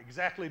justify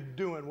exactly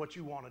doing what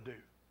you want to do.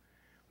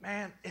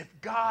 Man, if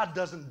God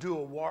doesn't do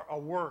a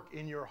work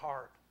in your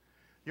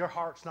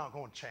heart's not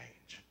going to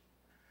change.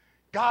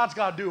 God's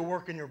got to do a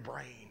work in your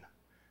brain,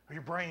 or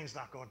your brain's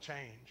not going to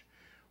change.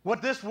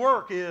 What this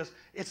work is,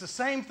 it's the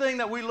same thing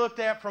that we looked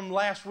at from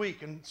last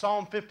week in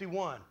Psalm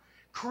 51.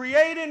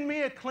 Create in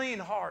me a clean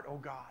heart, O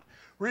God.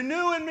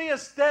 Renew in me a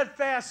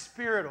steadfast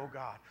spirit, O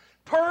God.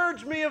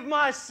 Purge me of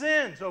my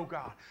sins, O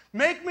God.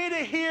 Make me to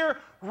hear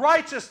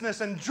righteousness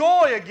and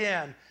joy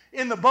again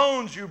in the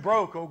bones you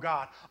broke, O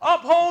God.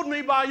 Uphold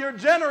me by your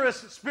generous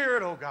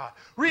spirit, O God.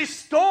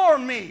 Restore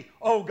me,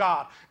 O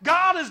God.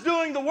 God is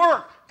doing the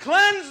work.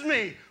 Cleanse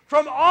me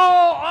from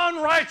all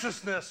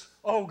unrighteousness,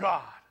 O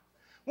God.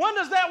 When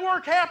does that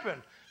work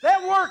happen?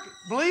 That work,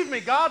 believe me,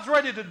 God's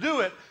ready to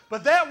do it,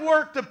 but that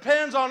work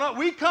depends on us.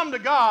 We come to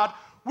God,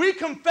 we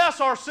confess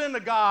our sin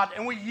to God,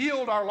 and we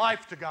yield our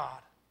life to God.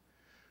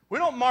 We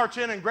don't march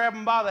in and grab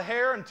him by the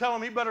hair and tell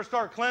him he better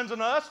start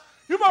cleansing us.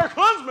 You better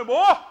cleanse me,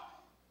 boy.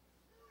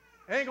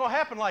 It ain't going to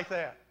happen like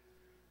that.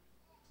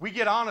 We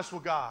get honest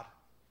with God.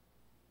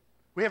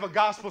 We have a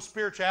gospel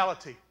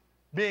spirituality,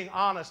 being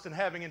honest and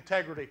having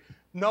integrity,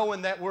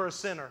 knowing that we're a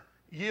sinner,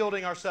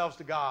 yielding ourselves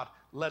to God,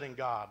 letting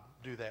God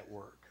do that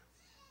work.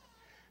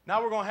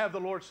 Now we're going to have the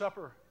Lord's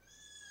Supper.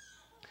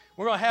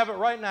 We're going to have it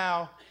right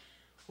now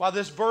while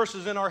this verse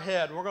is in our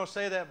head. We're going to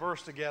say that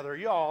verse together.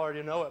 You all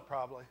already know it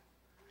probably.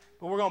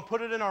 but we're going to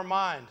put it in our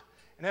mind.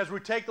 And as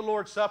we take the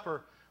Lord's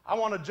Supper, I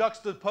want to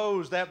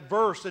juxtapose that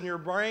verse in your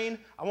brain.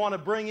 I want to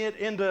bring it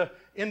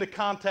into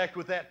contact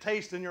with that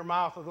taste in your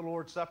mouth of the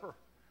Lord's Supper.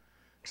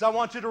 Because I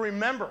want you to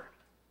remember it.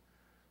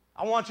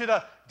 I want you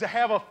to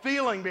have a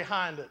feeling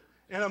behind it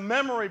and a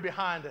memory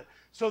behind it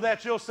so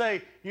that you'll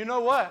say, you know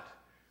what?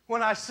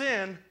 When I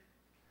sin,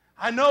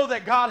 I know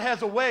that God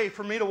has a way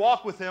for me to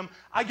walk with Him.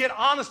 I get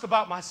honest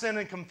about my sin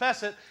and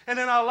confess it, and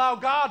then I allow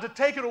God to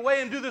take it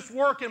away and do this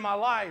work in my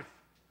life.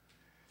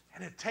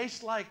 And it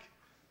tastes like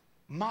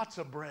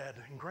matzah bread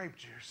and grape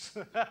juice.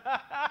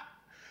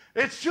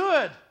 It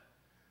should.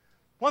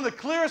 One of the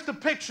clearest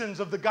depictions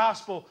of the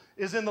gospel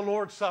is in the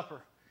Lord's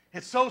Supper.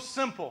 It's so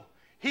simple.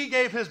 He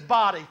gave His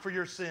body for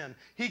your sin.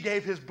 He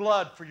gave His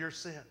blood for your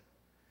sin.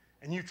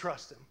 And you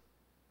trust Him.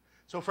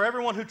 So for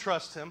everyone who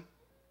trusts Him,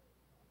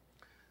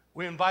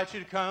 we invite you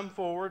to come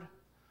forward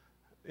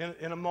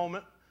in a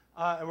moment,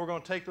 and we're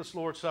going to take this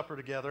Lord's Supper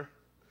together.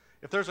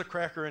 If there's a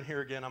cracker in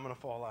here again, I'm going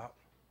to fall out.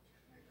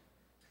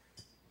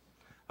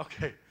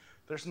 Okay,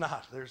 there's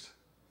not. There's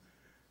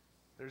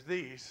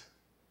these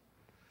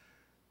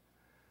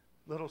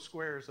little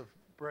squares of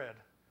bread,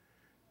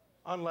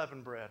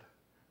 unleavened bread.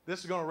 This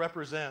is going to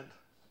represent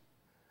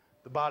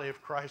the body of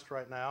Christ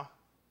right now.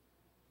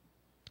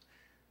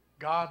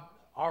 God,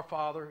 our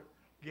Father,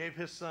 gave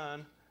His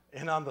Son,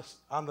 and on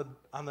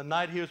the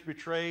night He was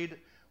betrayed,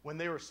 when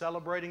they were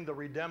celebrating the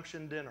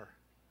redemption dinner,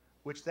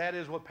 which that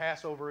is what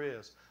Passover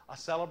is, a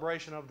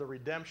celebration of the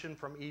redemption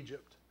from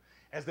Egypt.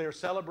 As they were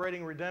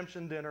celebrating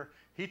redemption dinner,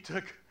 He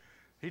took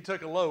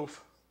a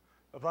loaf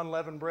of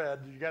unleavened bread.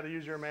 You got to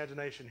use your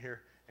imagination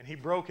here, and He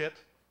broke it,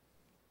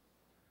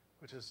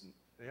 which is,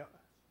 yeah,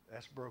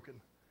 that's broken.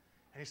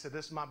 And He said,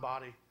 "This is my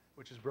body,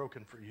 which is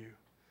broken for you."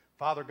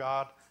 Father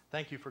God,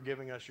 thank You for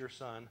giving us Your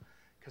Son,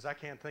 because I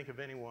can't think of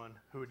anyone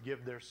who would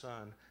give their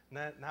son,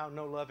 now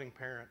no loving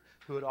parent,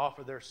 who would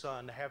offer their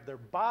son to have their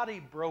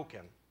body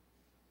broken.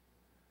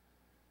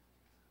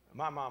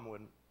 My mom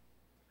wouldn't.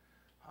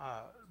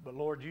 But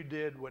Lord, You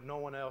did what no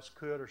one else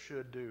could or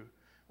should do.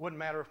 Wouldn't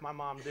matter if my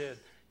mom did,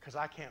 because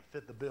I can't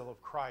fit the bill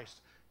of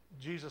Christ.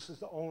 Jesus is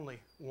the only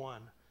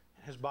one.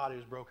 His body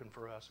was broken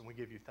for us, and we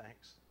give You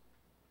thanks.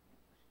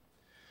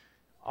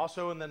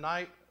 Also in the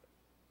night,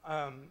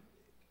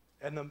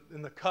 in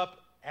the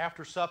cup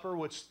after supper,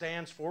 which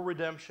stands for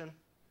redemption.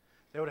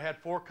 They would have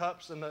had 4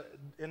 cups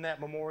in that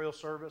memorial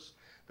service.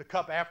 The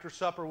cup after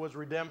supper was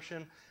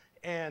redemption.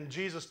 And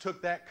Jesus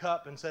took that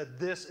cup and said,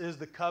 "This is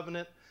the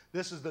covenant.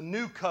 This is the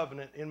new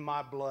covenant in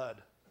My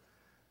blood,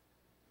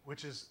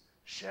 which is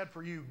shed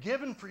for you,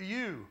 given for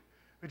you."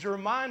 It's a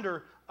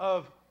reminder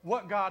of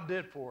what God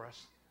did for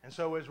us. And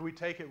so as we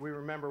take it, we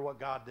remember what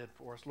God did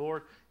for us.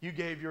 Lord, You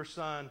gave Your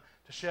Son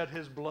to shed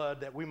His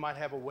blood that we might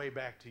have a way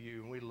back to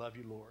You. And we love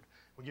You, Lord.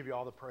 We give You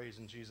all the praise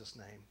in Jesus'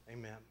 name.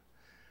 Amen.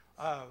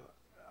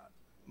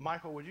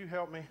 Michael, would you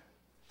help me?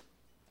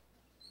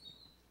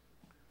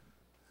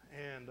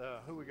 And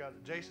who we got?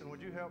 Jason,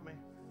 would you help me?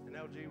 And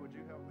LG, would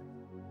you help me?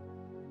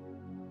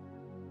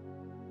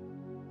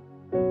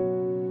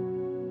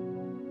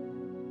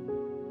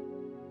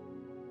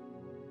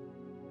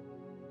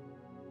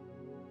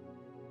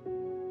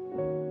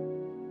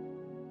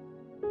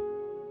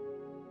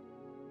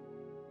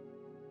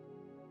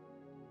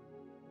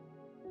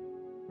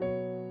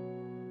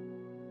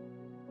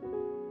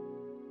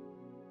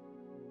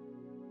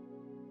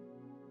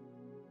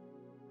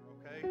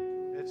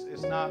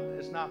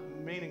 It's not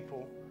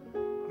meaningful.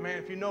 I mean,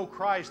 if you know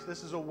Christ,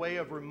 this is a way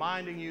of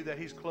reminding you that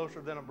He's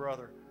closer than a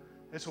brother.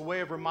 It's a way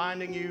of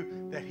reminding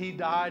you that He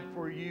died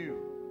for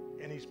you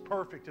and He's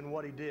perfect in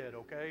what He did,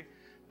 okay?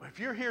 But if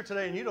you're here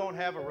today and you don't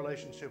have a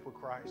relationship with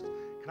Christ,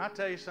 can I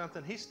tell you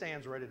something? He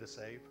stands ready to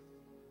save.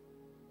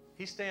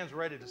 He stands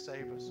ready to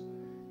save us.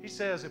 He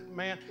says,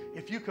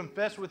 if you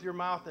confess with your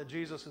mouth that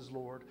Jesus is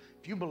Lord,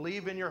 if you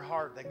believe in your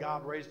heart that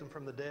God raised Him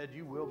from the dead,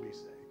 you will be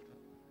saved.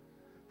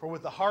 For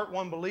with the heart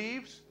one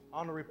believes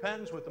unto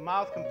repentance, with the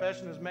mouth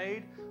confession is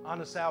made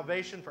unto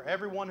salvation. For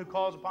everyone who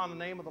calls upon the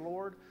name of the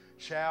Lord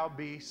shall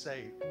be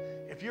saved.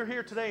 If you're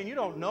here today and you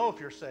don't know if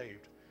you're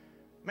saved,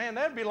 man,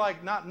 that'd be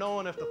like not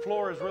knowing if the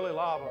floor is really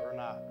lava or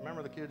not.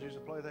 Remember the kids used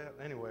to play that?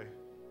 Anyway,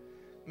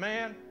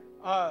 man,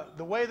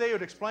 the way they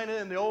would explain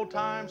it in the old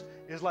times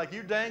is like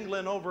you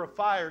dangling over a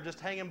fire just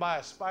hanging by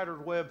a spider's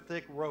web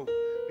thick rope,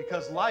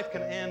 because life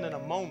can end in a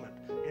moment.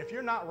 If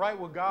you're not right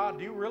with God,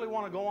 do you really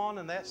want to go on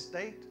in that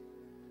state?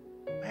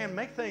 Man,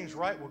 make things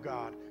right with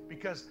God,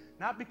 because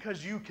not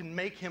because you can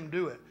make Him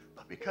do it,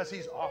 but because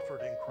He's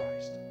offered in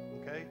Christ.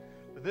 Okay?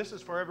 But this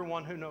is for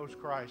everyone who knows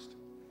Christ.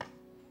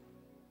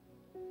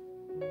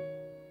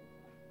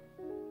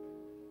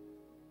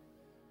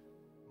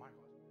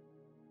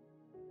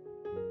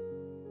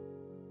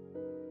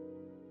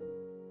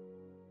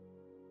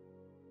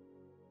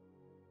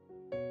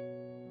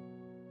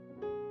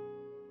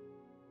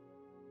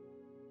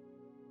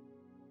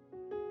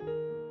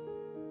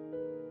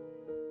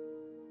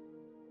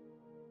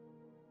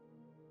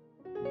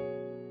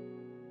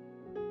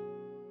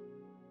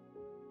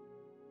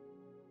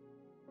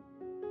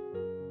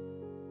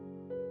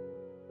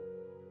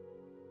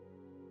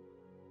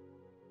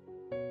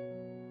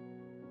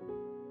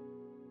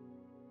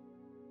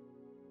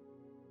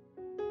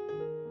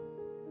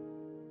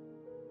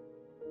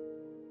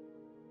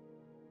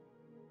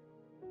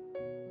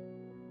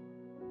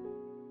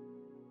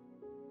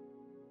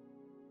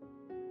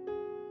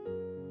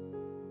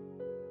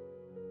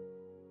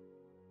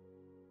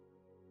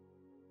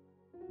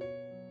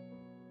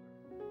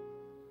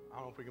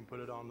 if we can put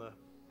it on the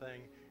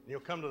thing. And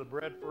you'll come to the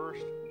bread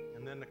first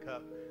and then the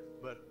cup.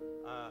 But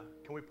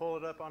can we pull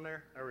it up on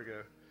there? There we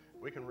go.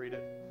 We can read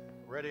it.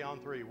 Ready on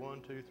three.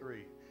 1, 2,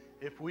 3.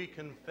 If we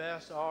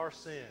confess our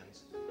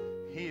sins,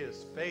 He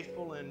is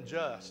faithful and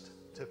just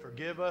to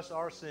forgive us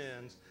our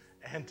sins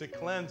and to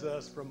cleanse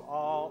us from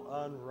all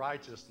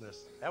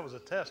unrighteousness. That was a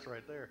test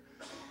right there.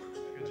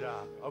 Good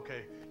job.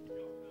 Okay.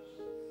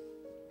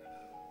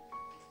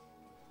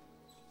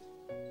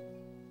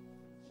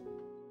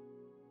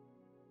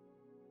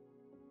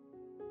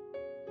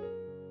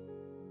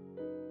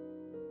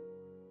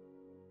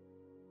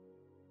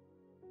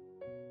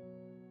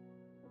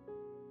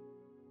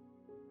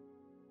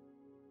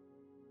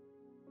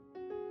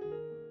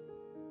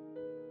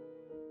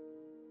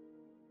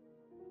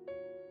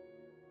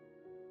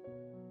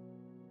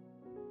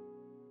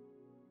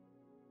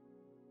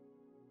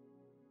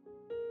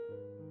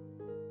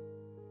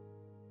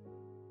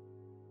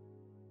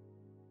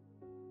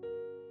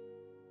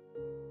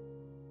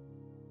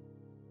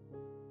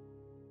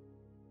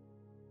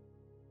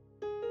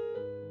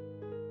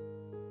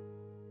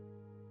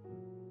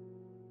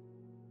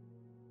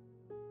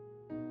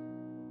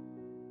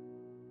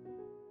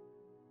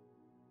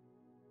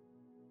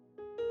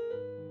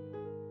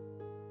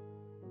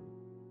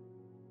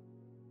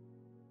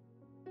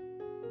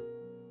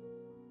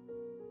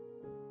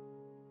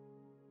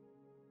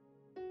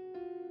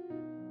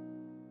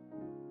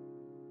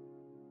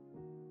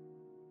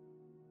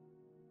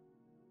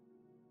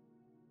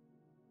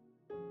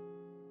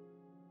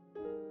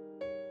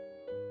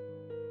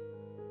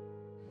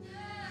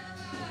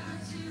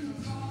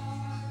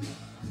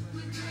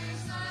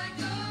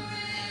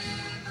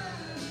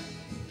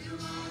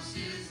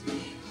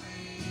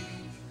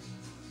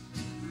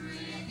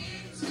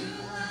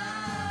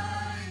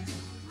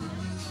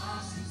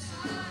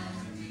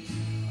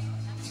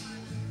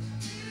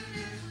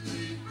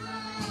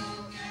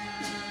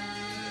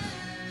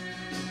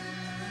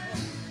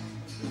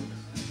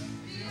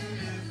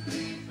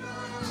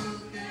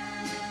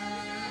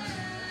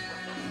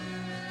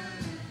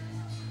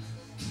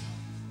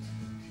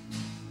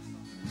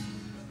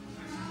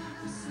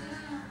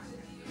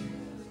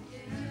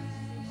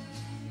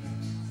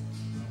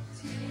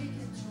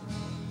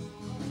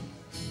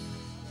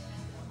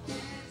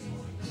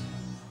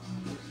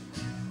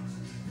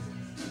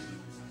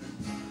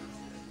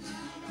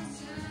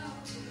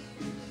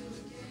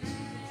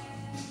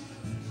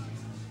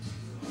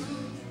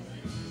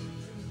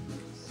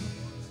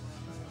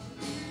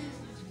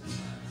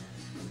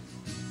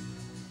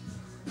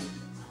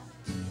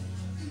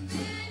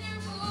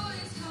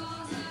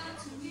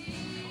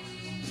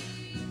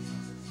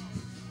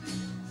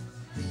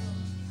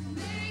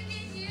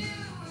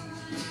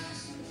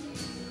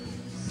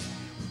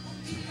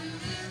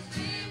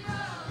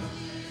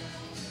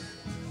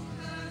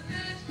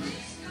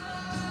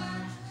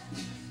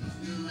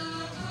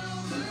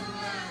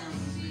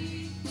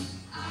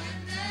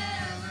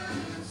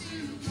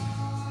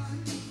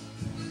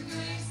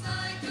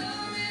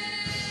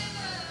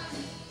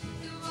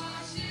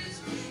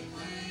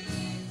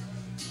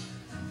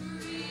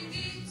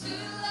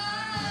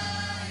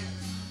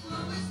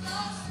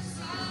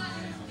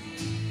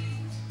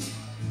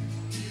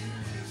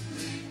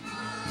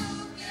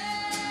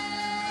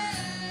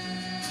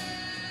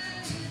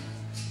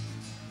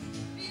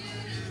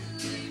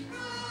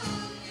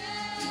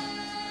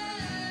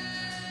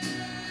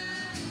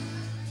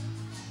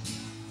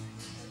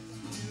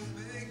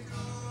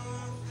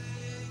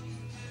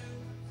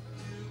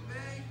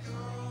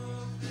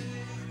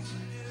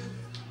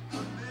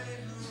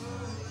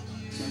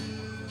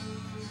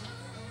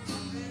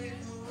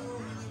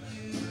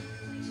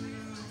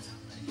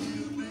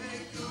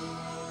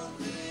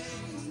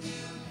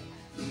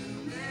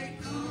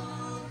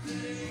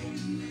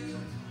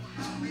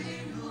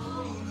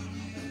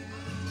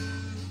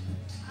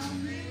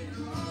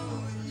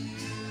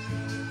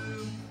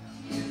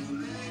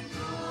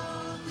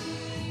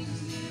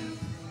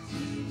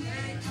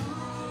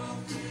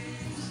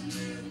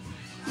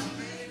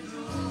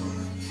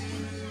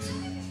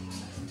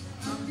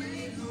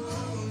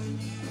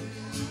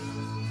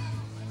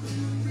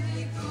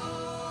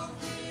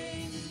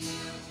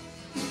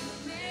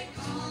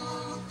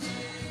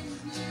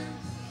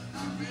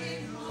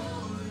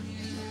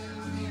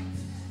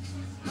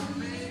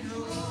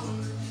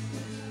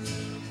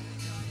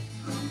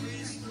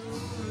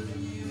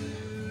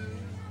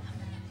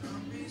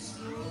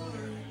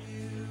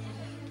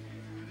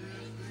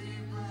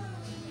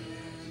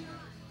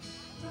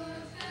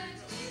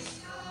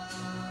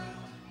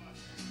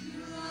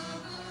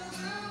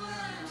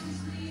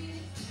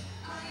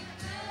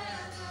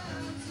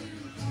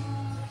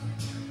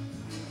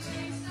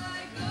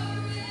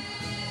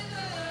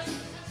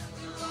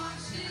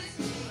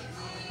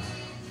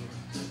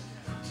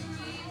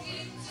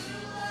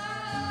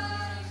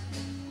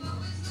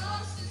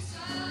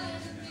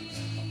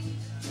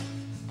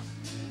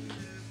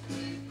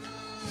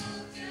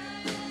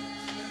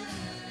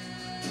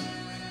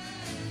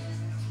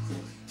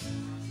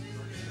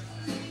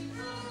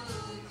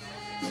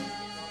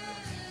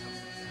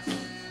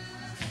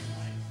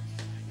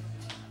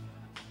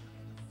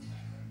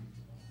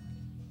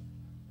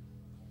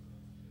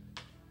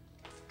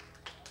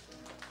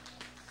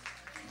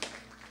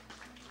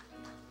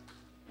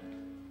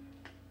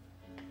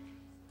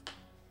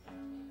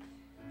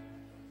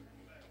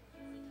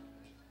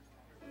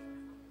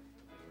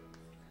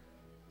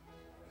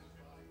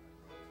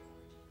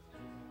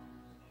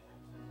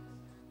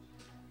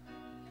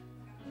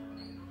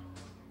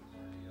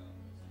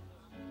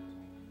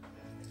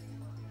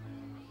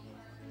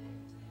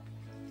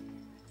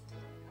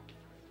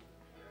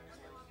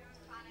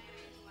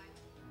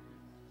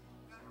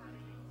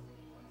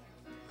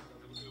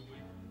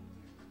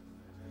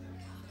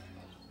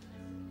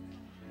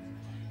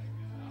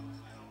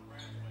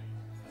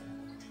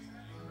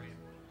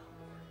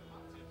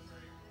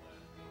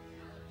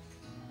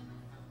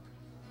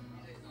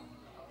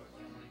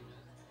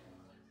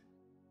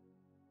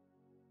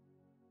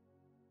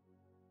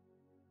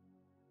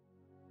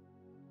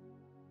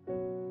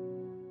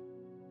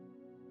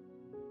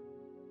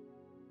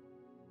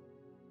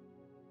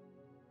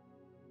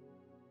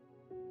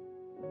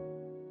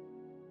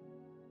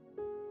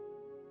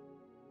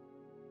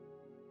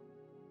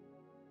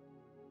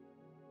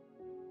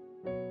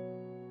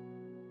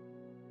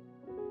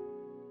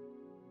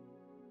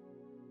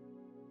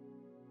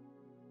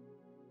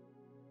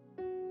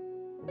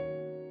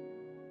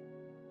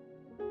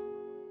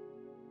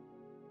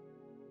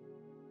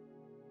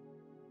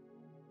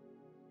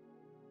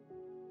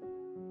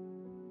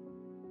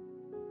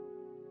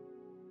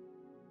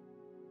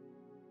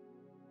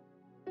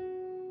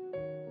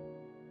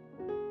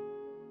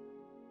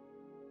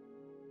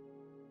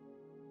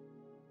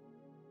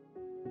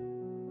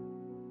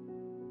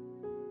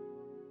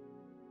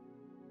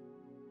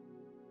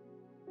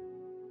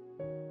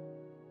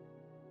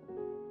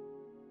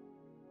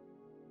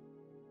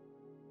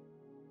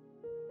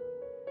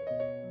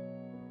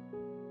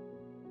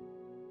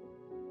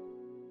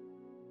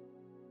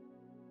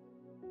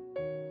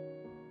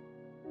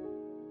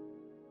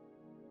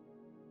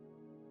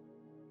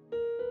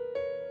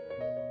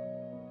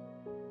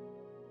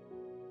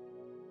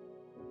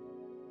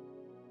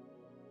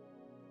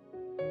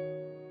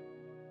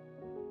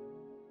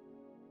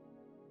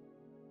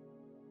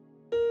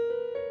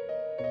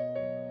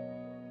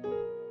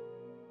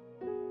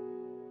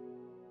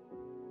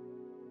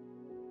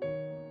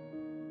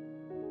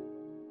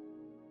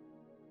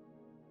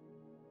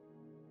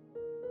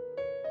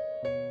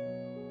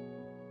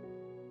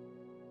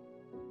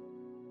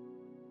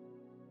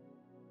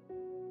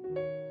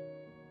 you.